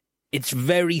Witches, it's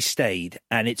very staid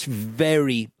and it's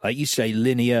very, like you say,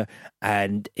 linear,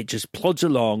 and it just plods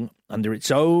along under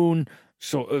its own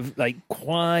sort of like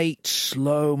quite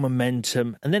slow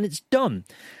momentum, and then it's done.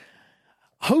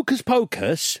 Hocus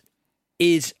Pocus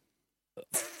is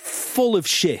full of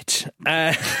shit.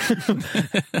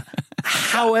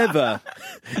 However,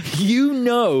 you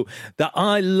know that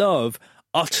I love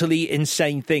utterly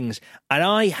insane things, and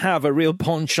I have a real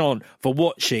penchant for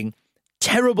watching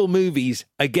terrible movies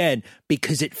again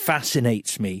because it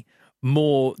fascinates me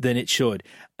more than it should.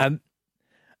 I'm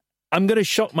going to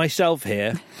shock myself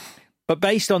here, but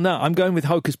based on that, I'm going with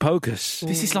Hocus Pocus.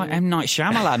 This is like M. Night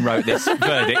Shyamalan wrote this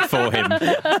verdict for him.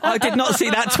 I did not see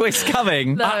that twist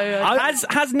coming. No,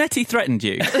 has Nettie threatened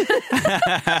you?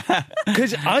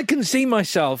 Because I can see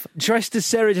myself dressed as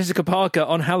Sarah Jessica Parker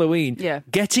on Halloween,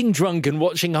 getting drunk and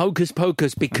watching Hocus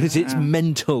Pocus because it's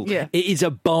mental. Yeah. It is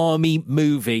a balmy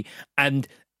movie, and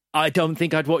I don't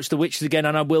think I'd watch The Witches again,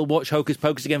 and I will watch Hocus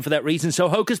Pocus again for that reason. So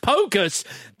Hocus Pocus,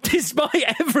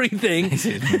 despite everything... This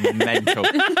is mental.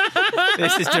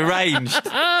 This is deranged.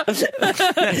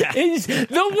 Is the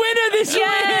winner this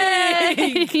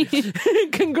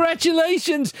week!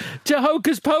 Congratulations to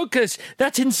Hocus Pocus,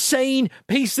 that insane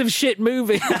piece of shit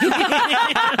movie.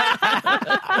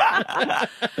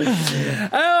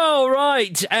 All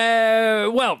right.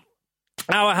 Well...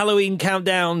 Our Halloween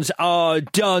countdowns are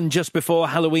done just before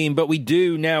Halloween, but we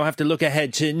do now have to look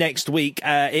ahead to next week.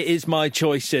 It is my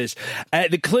choices.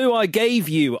 The clue I gave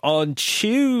you on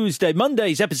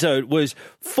Monday's episode was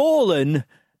Fallen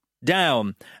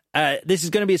Down. This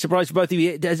is going to be a surprise for both of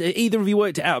you. Has either of you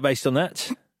worked it out based on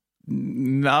that?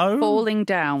 No. Falling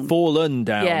Down. Fallen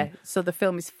Down. Yeah, so the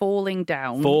film is Falling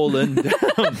Down. Fallen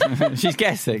Down. She's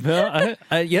guessing. Yeah,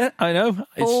 I know.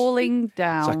 Falling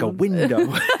Down. It's like a window.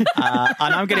 And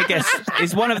I'm going to guess,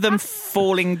 is one of them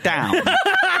Falling Down?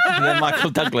 The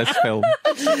Michael Douglas film.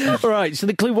 Right, so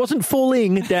the clue wasn't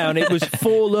falling down, it was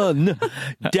fallen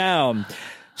down.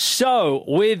 So,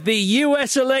 with the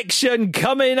US election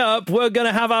coming up, we're going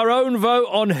to have our own vote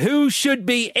on who should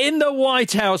be in the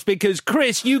White House, because,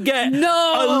 Chris, you get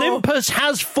Olympus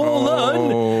Has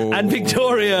Fallen, and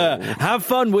Victoria, have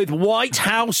fun with White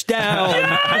House Down.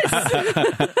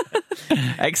 Yes!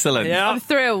 Excellent. Yeah. I'm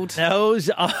thrilled. Those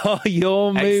are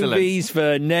your movies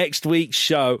for next week's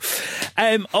show.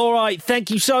 All right, thank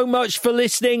you so much for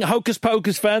listening, Hocus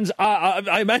Pocus fans.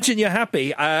 I imagine you're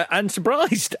happy and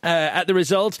surprised at the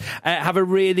results. Have a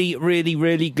really, really,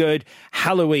 really good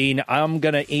Halloween. I'm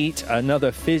going to eat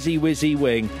another Fizzy Wizzy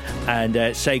wing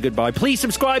and say goodbye. Please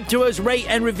subscribe to us, rate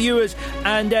and review us,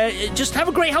 and just have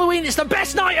a great Halloween. It's the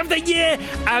best night of the year.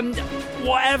 And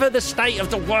whatever the state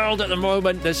of the world at the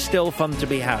moment, there's still fun to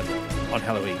be had on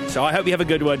Halloween. So I hope you have a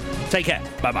good one. Take care.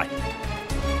 Bye-bye.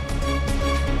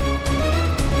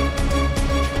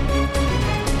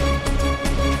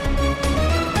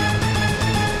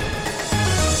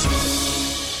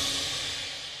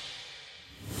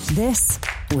 This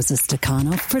was a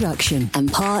Stakhanov production and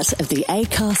part of the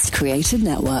Acast Creative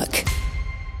Network.